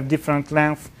may have different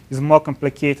lengths is more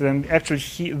complicated, and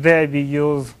actually there we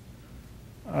use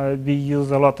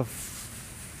a lot of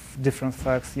different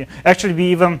facts. Yeah, actually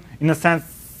we even, in a sense,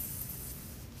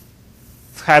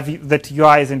 have that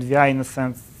UIs and VI in a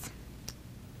sense.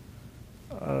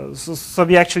 So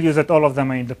we actually use that all of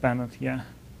them are independent. Yeah,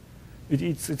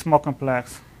 it's more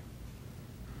complex.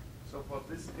 So for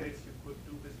this case, you could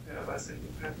do this pairwise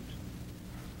independent.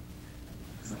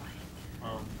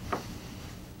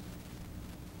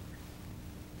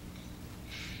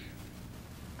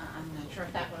 I'm not sure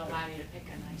if that would allow you to pick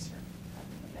a nicer.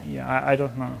 Yeah, I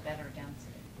don't know. Better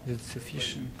density. Is it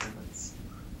sufficient?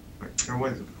 For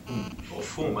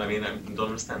whom? I mean, I don't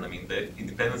understand. I mean, the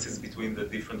independence is between the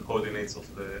different coordinates of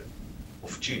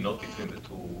G, not between the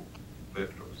two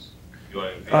vectors.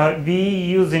 We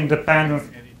use independence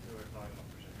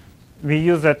we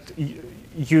use that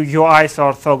UIs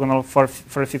are orthogonal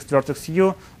for a fixed vertex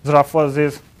U. Therefore,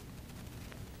 these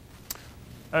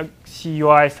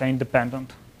CUIs are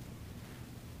independent.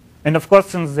 And of course,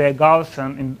 since they're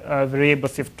Gaussian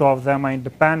variables, if two of them are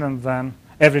independent, then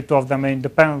every two of them are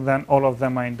independent, then all of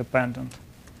them are independent.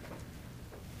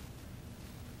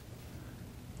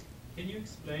 Can you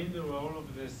explain the role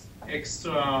of this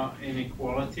extra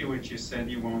inequality, which you said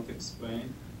you won't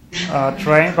explain?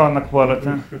 Triangle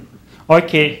inequality.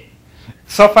 Okay.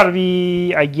 So far,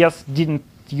 we, I guess, didn't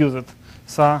use it.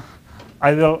 So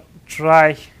I will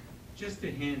try. Just a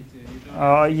hint. You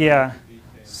don't yeah.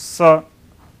 So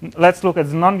let's look at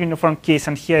the non-uniform case,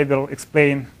 and here I will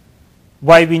explain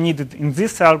why we need it in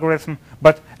this algorithm,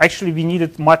 but actually we need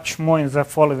it much more in the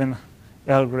following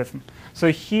algorithm. So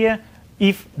here,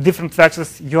 if different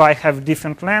vectors UI have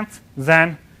different lengths,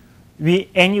 then we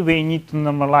anyway need to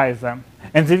normalize them.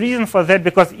 And the reason for that,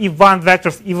 because if one vector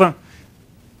is even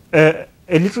a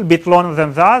little bit longer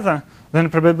than the other, then the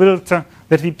probability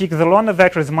that we pick the longer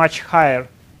vector is much higher,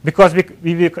 because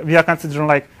we are considering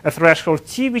like a threshold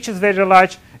t, which is very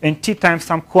large, and t times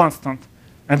some constant.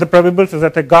 And the probability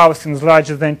that a Gaussian is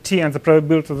larger than t and the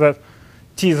probability that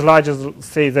t is larger,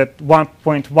 say, that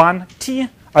 1.1 t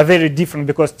are very different,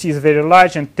 because t is very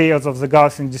large and tails of the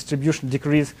Gaussian distribution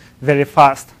decrease very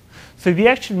fast. So we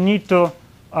actually need to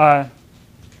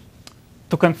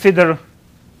consider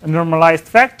normalized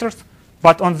vectors,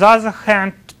 but on the other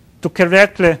hand, to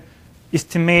correctly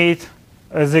estimate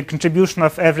the contribution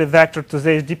of every vector to the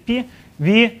SDP,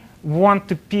 we want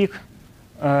to pick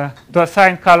to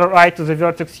assign color I to the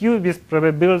vertex U with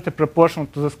probability proportional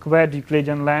to the squared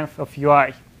Euclidean length of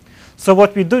UI. So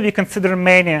what we do, we consider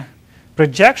many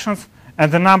projections,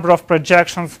 and the number of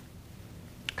projections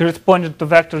corresponding to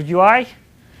vector UI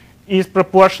is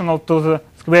proportional to the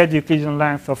squared Euclidean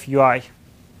length of UI.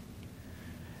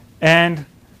 And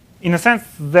in a sense,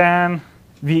 then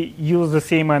we use the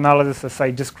same analysis as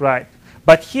I described.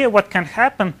 But here, what can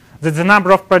happen, that the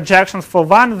number of projections for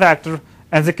one vector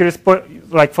and the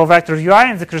like for vector UI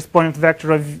and the corresponding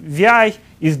vector of VI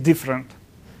is different.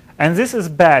 And this is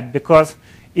bad, because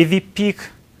if we pick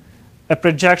a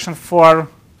projection for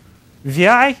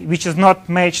VI, which is not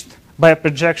matched by a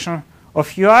projection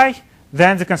of UI,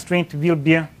 then the constraint will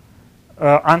be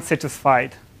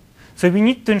unsatisfied. So we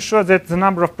need to ensure that the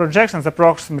number of projections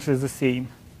approximately is the same.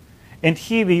 And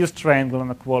here we use triangle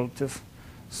inequalities.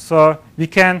 So we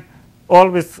can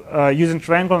always, using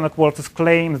triangle inequalities,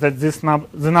 claim that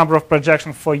the number of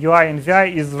projections for UI and VI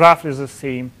is roughly the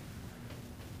same.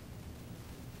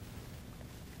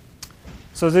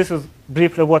 So this is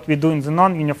briefly what we do in the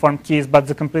non-uniform case, but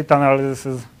the complete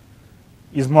analysis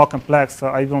is more complex, so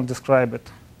I won't describe it.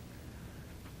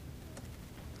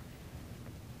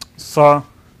 So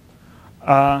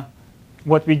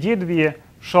what we did, we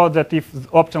showed that if the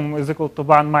optimum is equal to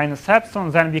 1 minus epsilon,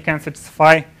 then we can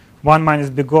satisfy 1 minus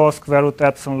big O square root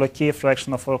epsilon log k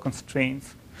fraction of all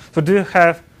constraints. So do you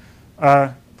have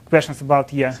questions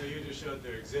about, yeah? So you just showed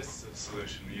there exists a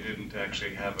solution. You didn't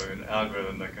actually have an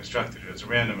algorithm that constructed it. It's a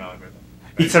random algorithm.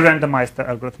 Right? It's a randomized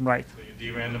algorithm, right? So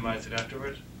you de-randomized it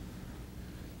afterwards?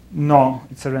 No,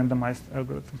 it's a randomized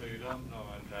algorithm. So you don't know,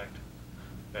 in fact,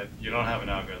 that you don't have an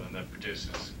algorithm that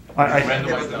produces. I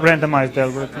randomized the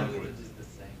algorithm.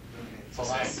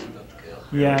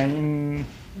 Yeah,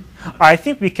 I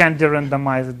think we can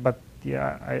de-randomize it, but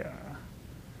yeah,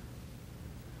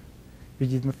 we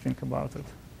didn't think about it.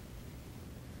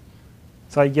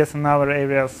 So I guess in our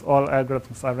areas, all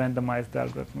algorithms are randomized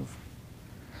algorithms.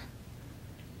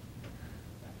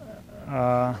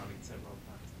 I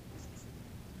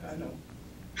know.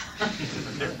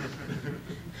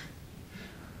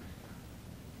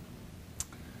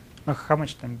 How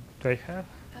much time do I have?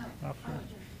 Oh, you're fine.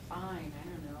 I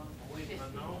don't know.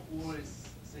 Now always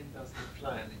send us the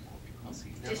plan because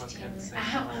he never 15 can send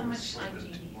how much time do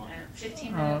you need?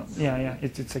 15 Uh, minutes? yeah,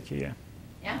 it's okay, yeah.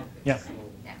 Yeah? Yeah.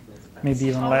 Yeah. Maybe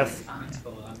even Totally less. fine.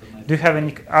 Yeah. Do you have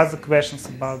any other questions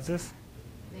about this?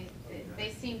 They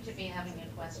seem to be having a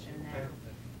question now.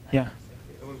 Yeah.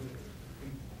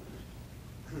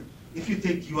 If you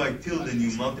take UI tilde and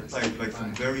you multiply it by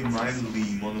some very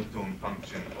mildly monotone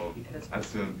function of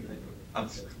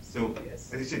so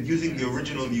as I said, using the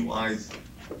original UIs,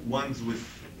 ones with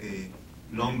a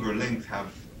longer length have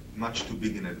much too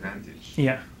big an advantage.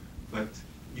 Yeah. But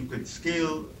you could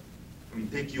scale, I mean,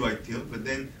 take UI tilde, but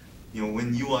then, you know,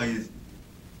 when UI is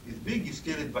big, you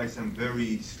scale it by some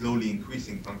very slowly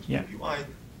increasing function of UI,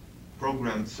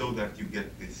 programmed so that you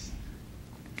get this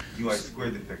UI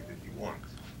squared effect that you want.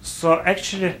 So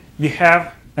actually, we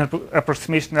have an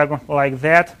approximation algorithm like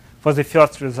that for the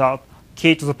first result.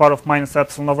 k to the power of minus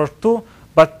epsilon over 2,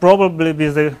 but probably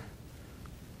with the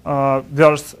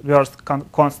worse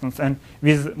constants and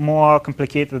with more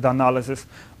complicated analysis.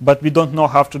 But we don't know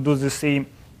how to do the same.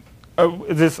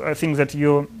 This thing that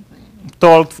you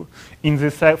told in the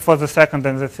for the second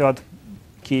and the third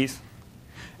case.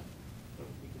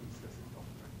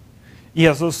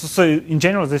 Yeah, so in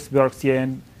general this works here,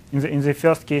 and in the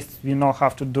first case we know how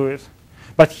to do it.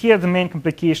 But here the main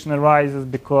complication arises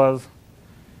because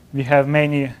we have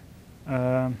many,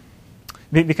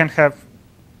 we can have,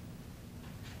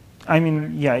 I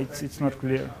mean, yeah, it's not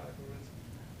clear.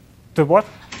 To what?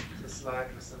 The slide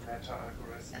with the meta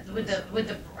algorithm. With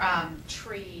the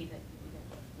tree that,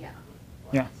 yeah.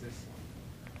 Yeah.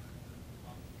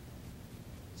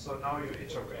 So now you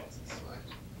iterate this, right?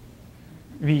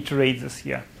 We iterate this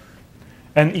here,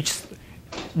 and each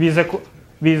with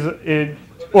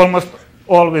almost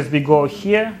always we go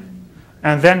here,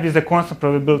 and then with a constant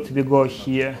probability we go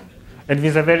here, and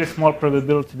with a very small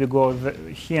probability we go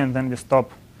here, and then we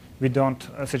stop. We don't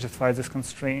satisfy this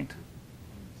constraint.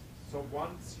 So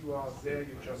once you are there,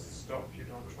 you just stop. You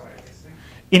don't try anything.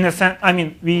 In a sense, I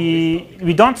mean,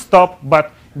 we don't stop,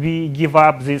 but we give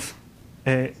up this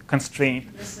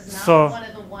constraint. This is not so one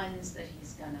of the ones that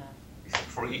he's gonna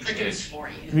For each produce case. for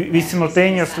you. we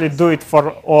simultaneously do it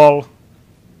for all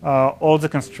the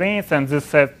constraints, and this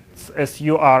sets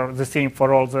SU are the same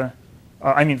for all the,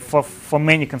 I mean, for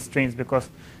many constraints, because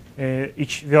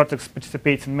each vertex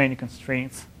participates in many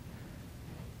constraints.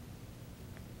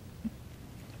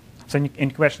 So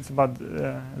any questions about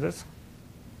this?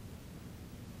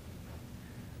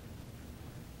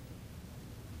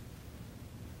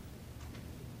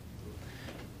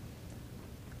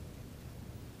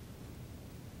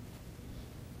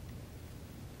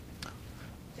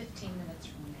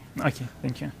 Okay,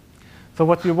 thank you. So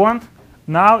what we want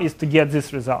now is to get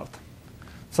this result.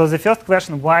 So the first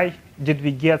question, why did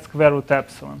we get square root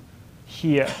epsilon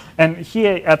here? And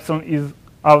here epsilon is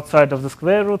outside of the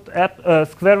square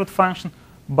root function,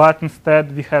 but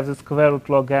instead we have the square root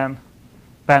log n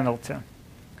penalty.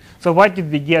 So why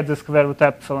did we get the square root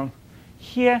epsilon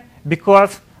here?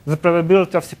 Because the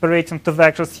probability of separating two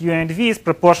vectors u and v is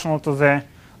proportional to the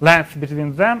length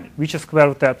between them, which is square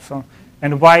root epsilon.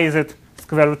 And why is it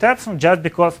square root epsilon? Just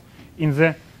because in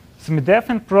the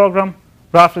semidefinite program,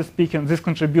 roughly speaking, this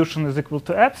contribution is equal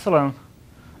to epsilon.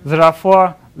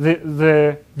 Therefore,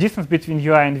 the distance between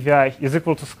ui and vi is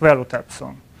equal to square root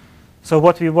epsilon. So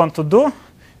what we want to do,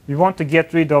 we want to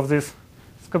get rid of this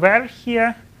square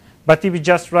here. But if we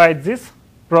just write this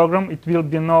program, it will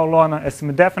be no longer a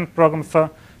semidefinite program,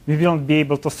 so we won't be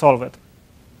able to solve it.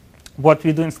 What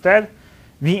we do instead,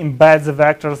 we embed the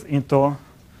vectors into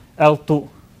L2.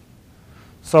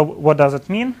 So what does it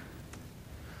mean?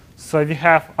 So we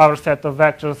have our set of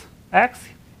vectors x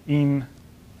in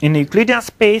Euclidean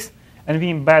space, and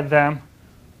we embed them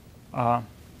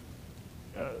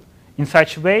in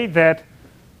such a way that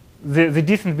the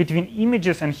distance between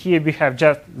images, and here we have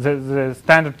just the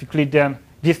standard Euclidean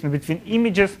distance between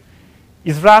images,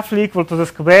 is roughly equal to the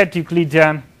squared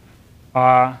Euclidean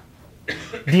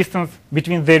distance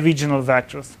between the original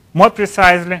vectors. More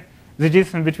precisely, the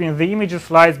distance between the images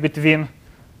lies between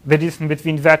the distance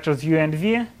between vectors u and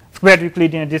v, squared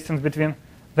Euclidean distance between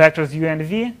vectors u and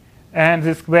v, and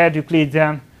the squared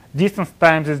Euclidean distance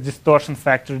times its distortion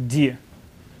factor d.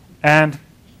 And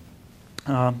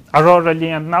Aurora, Lee,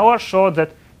 and Naur show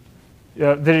that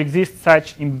there exists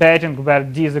such embedding where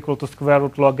d is equal to square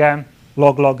root log n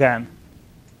log n.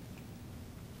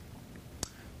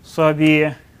 So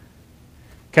we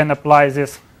can apply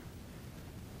this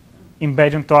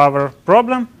embedding to our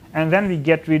problem, and then we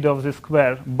get rid of the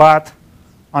square. But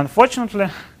unfortunately,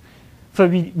 so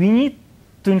we need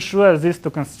to ensure these two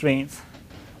constraints.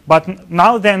 But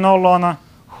now they no longer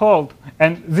hold,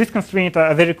 and these constraints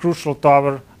are very crucial to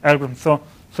our algorithm. So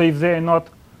if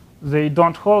they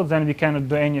don't hold, then we cannot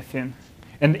do anything.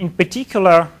 And in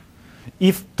particular,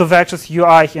 if two vectors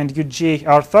ui and uj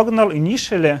are orthogonal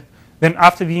initially, then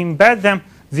after we embed them,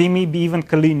 they may be even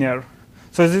collinear.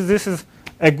 So this is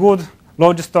a good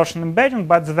low distortion embedding,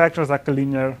 but the vectors are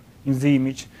collinear in the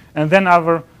image. And then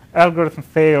our algorithm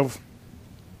fails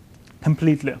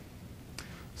completely.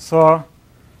 So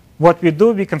what we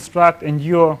do, we construct a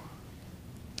new,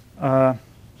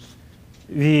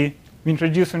 we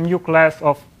introduce a new class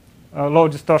of low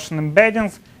distortion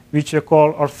embeddings, which we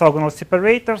call orthogonal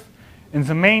separators. And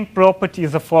the main property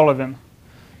is the following,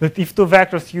 that if two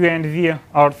vectors u and v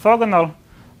are orthogonal,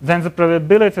 then the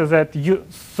probability that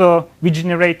so we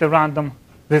generate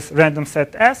this random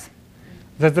set S,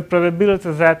 that the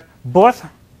probability that both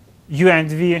u and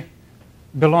v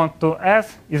belong to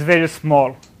S is very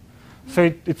small.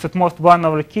 So it's at most 1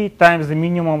 over k times the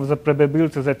minimum of the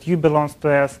probability that u belongs to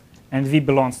S and v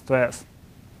belongs to S.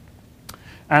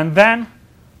 And then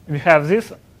we have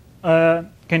this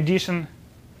condition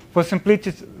for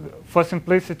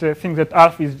simplicity, I think that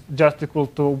alpha is just equal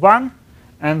to 1.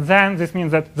 And then this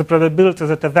means that the probability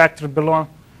that a vector belongs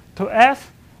to S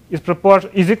is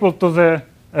equal to the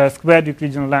squared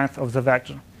Euclidean length of the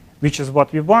vector, which is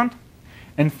what we want.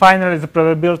 And finally, the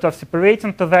probability of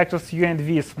separating the vectors u and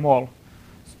v is small.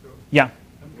 Yeah.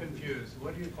 I'm confused.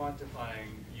 What are you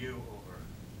quantifying u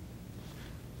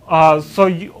over? So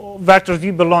vectors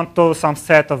u belong to some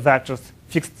set of vectors,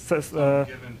 fixed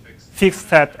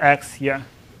set X, yeah. Okay.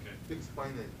 Fixed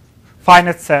finite.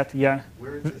 Finite set, yeah.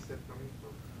 Where is this set coming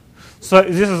from? So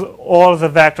this is all the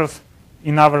vectors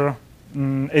in our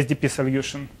SDP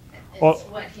solution. It's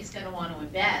what he's going to want to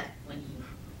embed when he.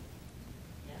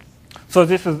 Yes. So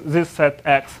this is this set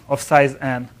X of size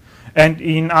n. And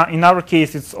in our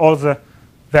case, it's all the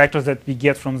vectors that we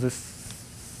get from this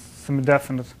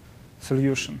semidefinite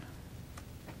solution.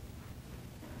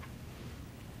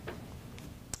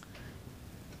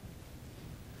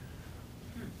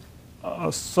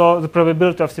 So the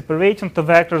probability of separating the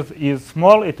vectors is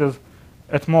small. It is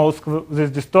at most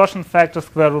this distortion factor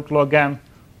square root log n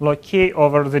log k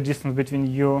over the distance between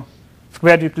u,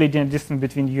 squared Euclidean distance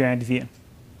between u and v. So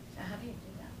how do you do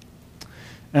that?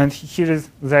 And here is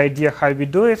the idea how we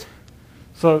do it.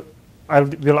 So I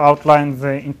will outline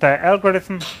the entire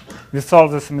algorithm. We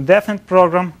solve the semidefinite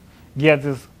program, get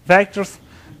these vectors.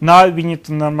 Now we need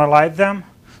to normalize them.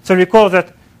 So recall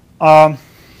that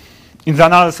in the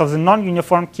analysis of the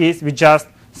non-uniform case, we just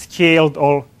scaled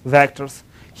all vectors.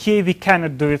 Here we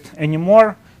cannot do it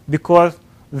anymore because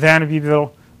then we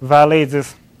will violate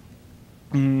this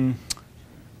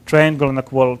triangle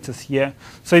inequalities here.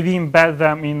 So we embed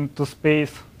them into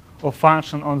space of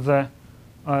function on the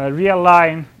real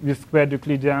line with squared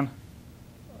Euclidean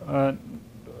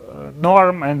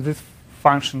norm, and these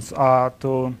functions are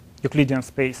to Euclidean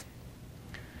space.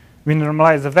 We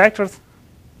normalize the vectors.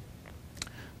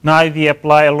 Now we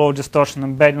apply a low distortion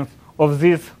embedding of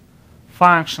these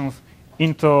functions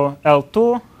into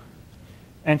L2.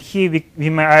 And here we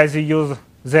may either use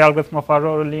the algorithm of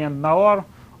Arorli and Naor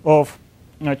of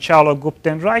Chalo,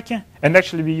 Gupta, and Raki. And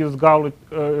actually we use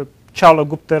Chalo,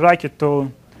 Gupta, Raki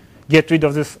to get rid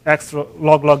of this extra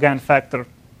log n factor.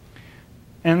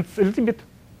 And it's a little bit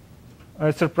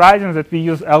surprising that we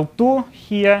use L2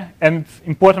 here. And it's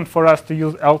important for us to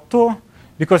use L2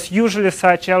 because usually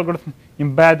such algorithm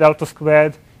embed L2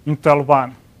 squared into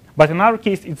L1. But in our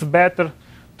case, it's better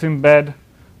to embed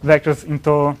vectors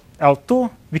into L2.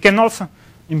 We can also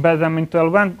embed them into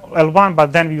L1,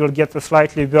 but then we will get a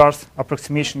slightly worse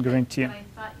approximation guarantee. But I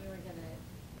thought you were going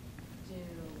to do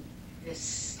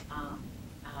this,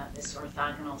 this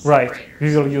orthogonal separators. Right,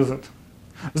 we will use it.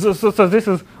 So this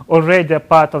is already a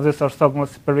part of this orthogonal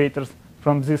separators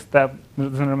from this step, the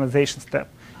normalization step.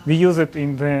 We use it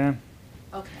in the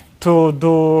to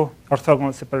do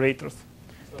orthogonal separators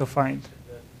to find.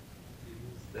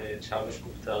 The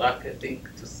Charles-Gupta-Rak, I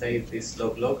think, to say this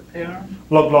log-log pair.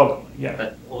 Log-log, yeah.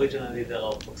 But originally their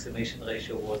approximation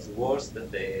ratio was worse than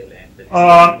the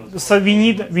LN. So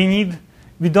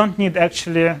we don't need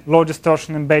actually low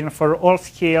distortion embedding for all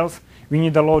scales. We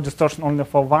need a low distortion only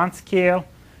for one scale,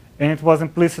 and it was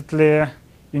implicitly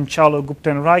in Chalo, Gupta,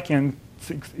 and Raki, and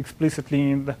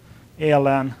explicitly in the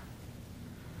ALN.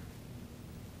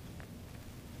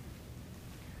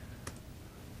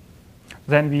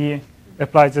 Then we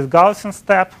apply this Gaussian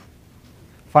step,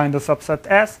 find the subset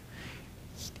S.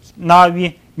 Now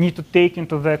we need to take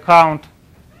into the account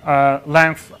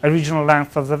original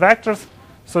length of the vectors.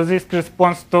 So this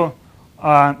corresponds to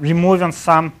removing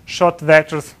some short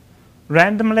vectors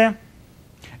randomly,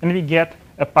 and we get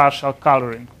a partial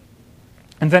coloring.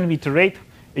 And then we iterate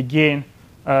again,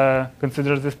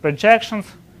 consider these projections,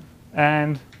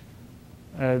 and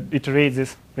iterate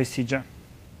this procedure.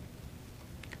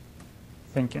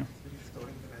 Thank you.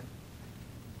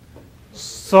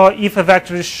 So if a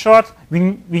vector is short, we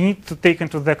need to take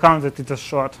into the account that it is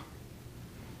short.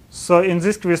 So in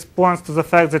this corresponds to the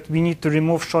fact that we need to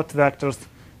remove short vectors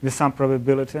with some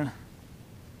probability.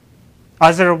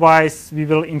 Otherwise, we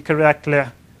will incorrectly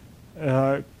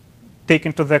take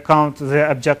into the account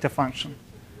the objective function.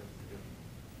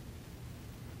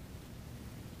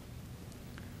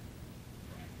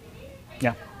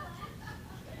 Yeah.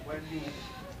 When you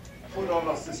put all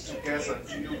of this together,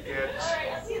 do you get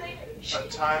a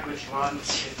time which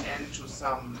runs in n to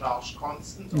some large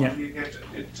constant, or yeah. do you get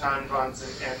a time runs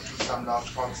in n to some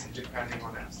large constant depending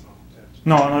on epsilon?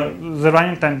 No, the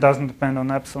running time doesn't depend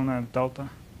on epsilon and delta.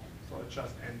 So it's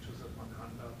just n to the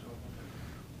 100 over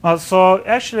So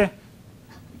actually,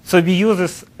 we use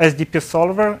this SDP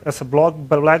solver as a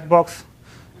black box,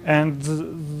 and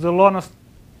the longest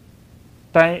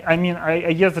time,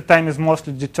 I guess the time is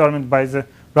mostly determined by the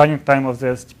running time of the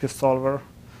SDP solver.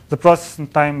 The processing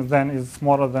time then is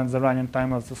smaller than the running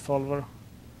time of the solver.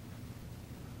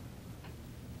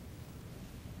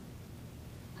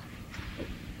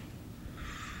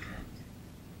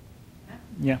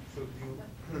 Yeah. So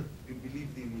do you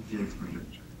believe the Unique Games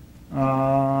Conjecture?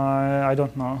 I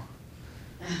don't know.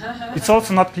 It's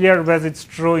also not clear whether it's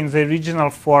true in the original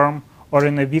form or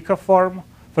in a weaker form.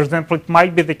 For example, it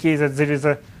might be the case that there is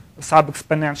a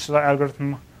sub-exponential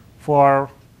algorithm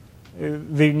for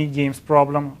the unique games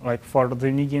problem, like for the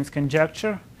unique games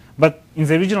conjecture. But in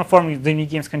the original form, the unique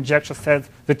games conjecture said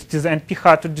that it is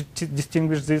NP-hard to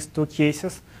distinguish these two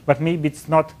cases. But maybe it's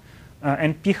not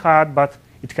NP-hard, but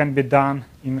it can be done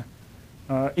in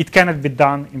it cannot be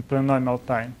done in polynomial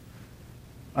time.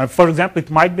 For example,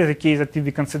 it might be the case that if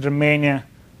we consider many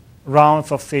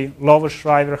rounds of, say,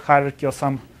 Lower-Shriver hierarchy or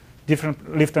some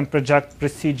different lift and project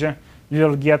procedure, we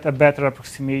will get a better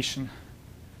approximation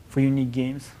for unique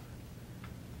games.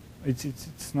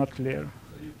 It's not clear.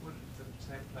 So you put it in the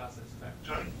same class as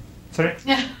factoring? Sorry?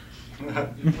 Yeah.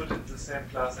 You put it in the same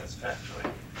class as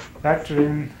factoring?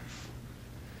 Factoring.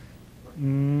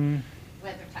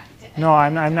 Whether factor. No,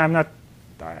 I'm not.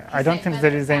 I don't think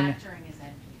there is any. Factoring is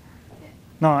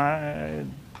NP-hard. No,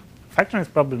 factoring is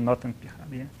probably not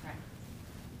NP-hard. Yeah.